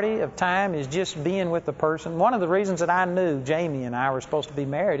majority of time is just being with the person. One of the reasons that I knew Jamie and I were supposed to be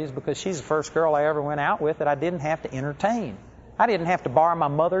married is because she's the first girl I ever went out with that I didn't have to entertain. I didn't have to borrow my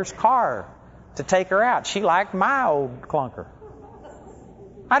mother's car to take her out. She liked my old clunker.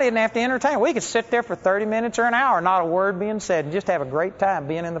 I didn't have to entertain. We could sit there for 30 minutes or an hour, not a word being said, and just have a great time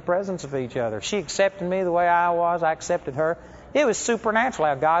being in the presence of each other. She accepted me the way I was. I accepted her. It was supernatural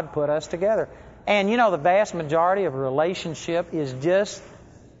how God put us together. And you know, the vast majority of a relationship is just,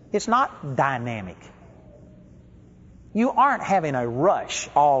 it's not dynamic. You aren't having a rush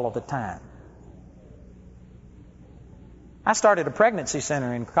all of the time. I started a pregnancy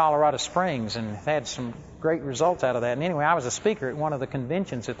center in Colorado Springs and had some great results out of that. And anyway, I was a speaker at one of the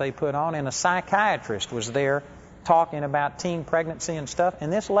conventions that they put on, and a psychiatrist was there talking about teen pregnancy and stuff.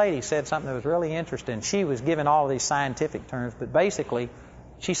 And this lady said something that was really interesting. She was giving all of these scientific terms, but basically,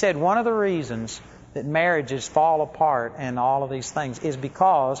 she said one of the reasons that marriages fall apart and all of these things is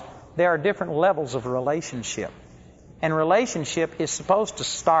because there are different levels of relationship. And relationship is supposed to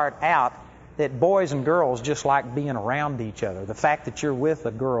start out that boys and girls just like being around each other. The fact that you're with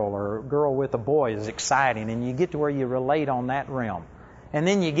a girl or a girl with a boy is exciting, and you get to where you relate on that realm. And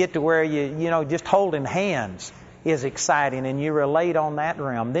then you get to where just holding hands is exciting and you relate on that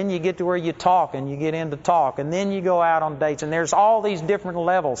realm. Then you get to where you talk and you get into talk. And then you go out on dates. And there's all these different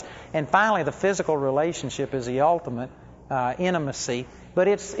levels. And finally, the physical relationship is the ultimate intimacy. But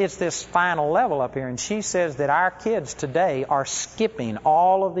it's this final level up here. And she says that our kids today are skipping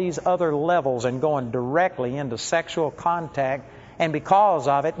all of these other levels and going directly into sexual contact. And because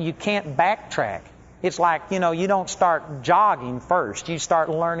of it, you can't backtrack. It's like, you don't start jogging first. You start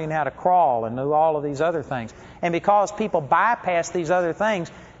learning how to crawl and do all of these other things. And because people bypass these other things,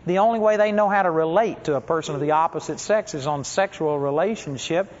 the only way they know how to relate to a person of the opposite sex is on sexual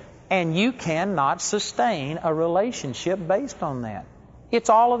relationship. And you cannot sustain a relationship based on that. It's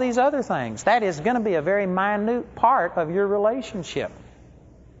all of these other things. That is going to be a very minute part of your relationship.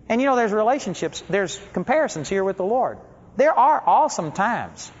 And there's relationships, there's comparisons here with the Lord. There are awesome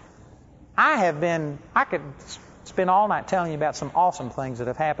times. I could spend all night telling you about some awesome things that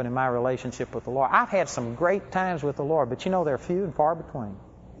have happened in my relationship with the Lord. I've had some great times with the Lord, but they're few and far between.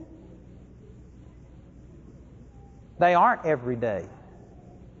 They aren't every day.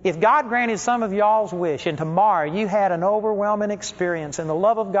 If God granted some of y'all's wish and tomorrow you had an overwhelming experience and the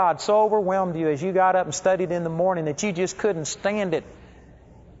love of God so overwhelmed you as you got up and studied in the morning that you just couldn't stand it,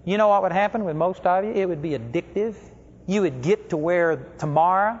 you know what would happen with most of you? It would be addictive. You would get to where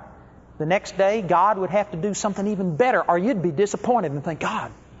tomorrow, the next day, God would have to do something even better, or you'd be disappointed and think,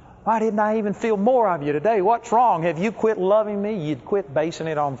 God, why didn't I even feel more of you today? What's wrong? Have you quit loving me? You'd quit basing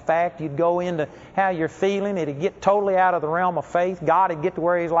it on fact. You'd go into how you're feeling. It'd get totally out of the realm of faith. God would get to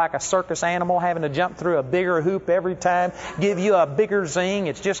where He's like a circus animal having to jump through a bigger hoop every time, give you a bigger zing.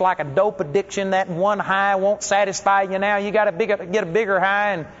 It's just like a dope addiction. That one high won't satisfy you now. You got to get a bigger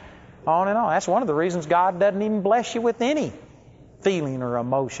high, and on and on. That's one of the reasons God doesn't even bless you with any feeling or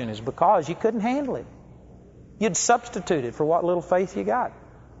emotion, is because you couldn't handle it. You'd substitute it for what little faith you got.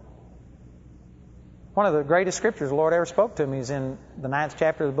 One of the greatest scriptures the Lord ever spoke to me is in the 9th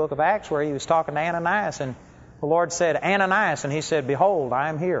chapter of the book of Acts, where He was talking to Ananias, and the Lord said, Ananias, and he said, Behold, I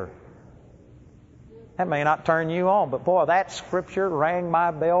am here. That may not turn you on, but boy, that scripture rang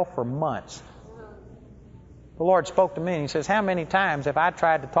my bell for months. The Lord spoke to me and He says, how many times have I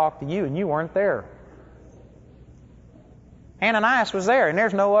tried to talk to you and you weren't there? Ananias was there, and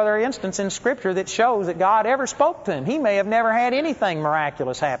there's no other instance in Scripture that shows that God ever spoke to him. He may have never had anything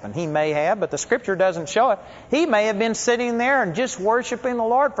miraculous happen. He may have, but the Scripture doesn't show it. He may have been sitting there and just worshiping the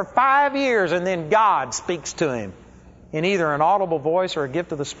Lord for 5 years, and then God speaks to him in either an audible voice or a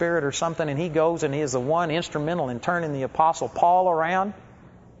gift of the Spirit or something, and he goes and he is the one instrumental in turning the Apostle Paul around.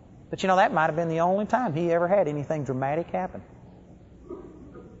 But that might have been the only time he ever had anything dramatic happen.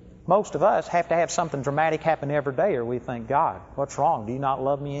 Most of us have to have something dramatic happen every day, or we think, God, what's wrong? Do you not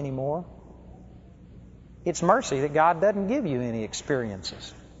love me anymore? It's mercy that God doesn't give you any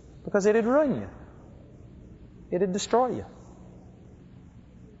experiences, because it'd ruin you. It'd destroy you.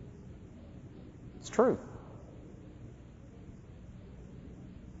 It's true.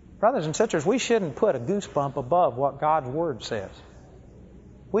 Brothers and sisters, we shouldn't put a goosebump above what God's Word says.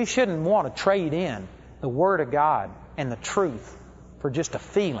 We shouldn't want to trade in the Word of God and the truth for just a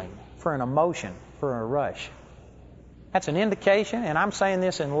feeling, for an emotion, for a rush. That's an indication, and I'm saying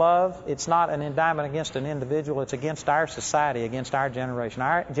this in love. It's not an indictment against an individual. It's against our society, against our generation.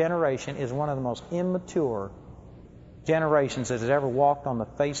 Our generation is one of the most immature generations that has ever walked on the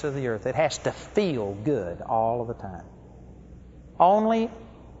face of the earth. It has to feel good all of the time. Only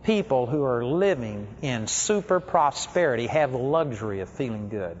people who are living in super prosperity have the luxury of feeling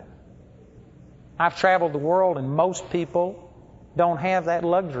good. I've traveled the world, and most people don't have that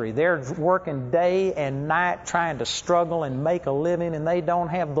luxury. They're working day and night trying to struggle and make a living, and they don't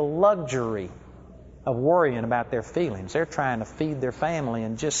have the luxury of worrying about their feelings. They're trying to feed their family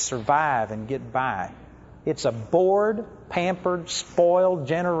and just survive and get by. It's a bored, pampered, spoiled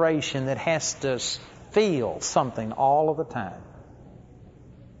generation that has to feel something all of the time.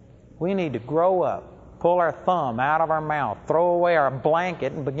 We need to grow up, pull our thumb out of our mouth, throw away our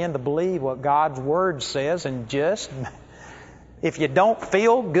blanket, and begin to believe what God's Word says, and just, if you don't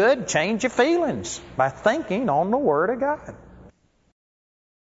feel good, change your feelings by thinking on the Word of God.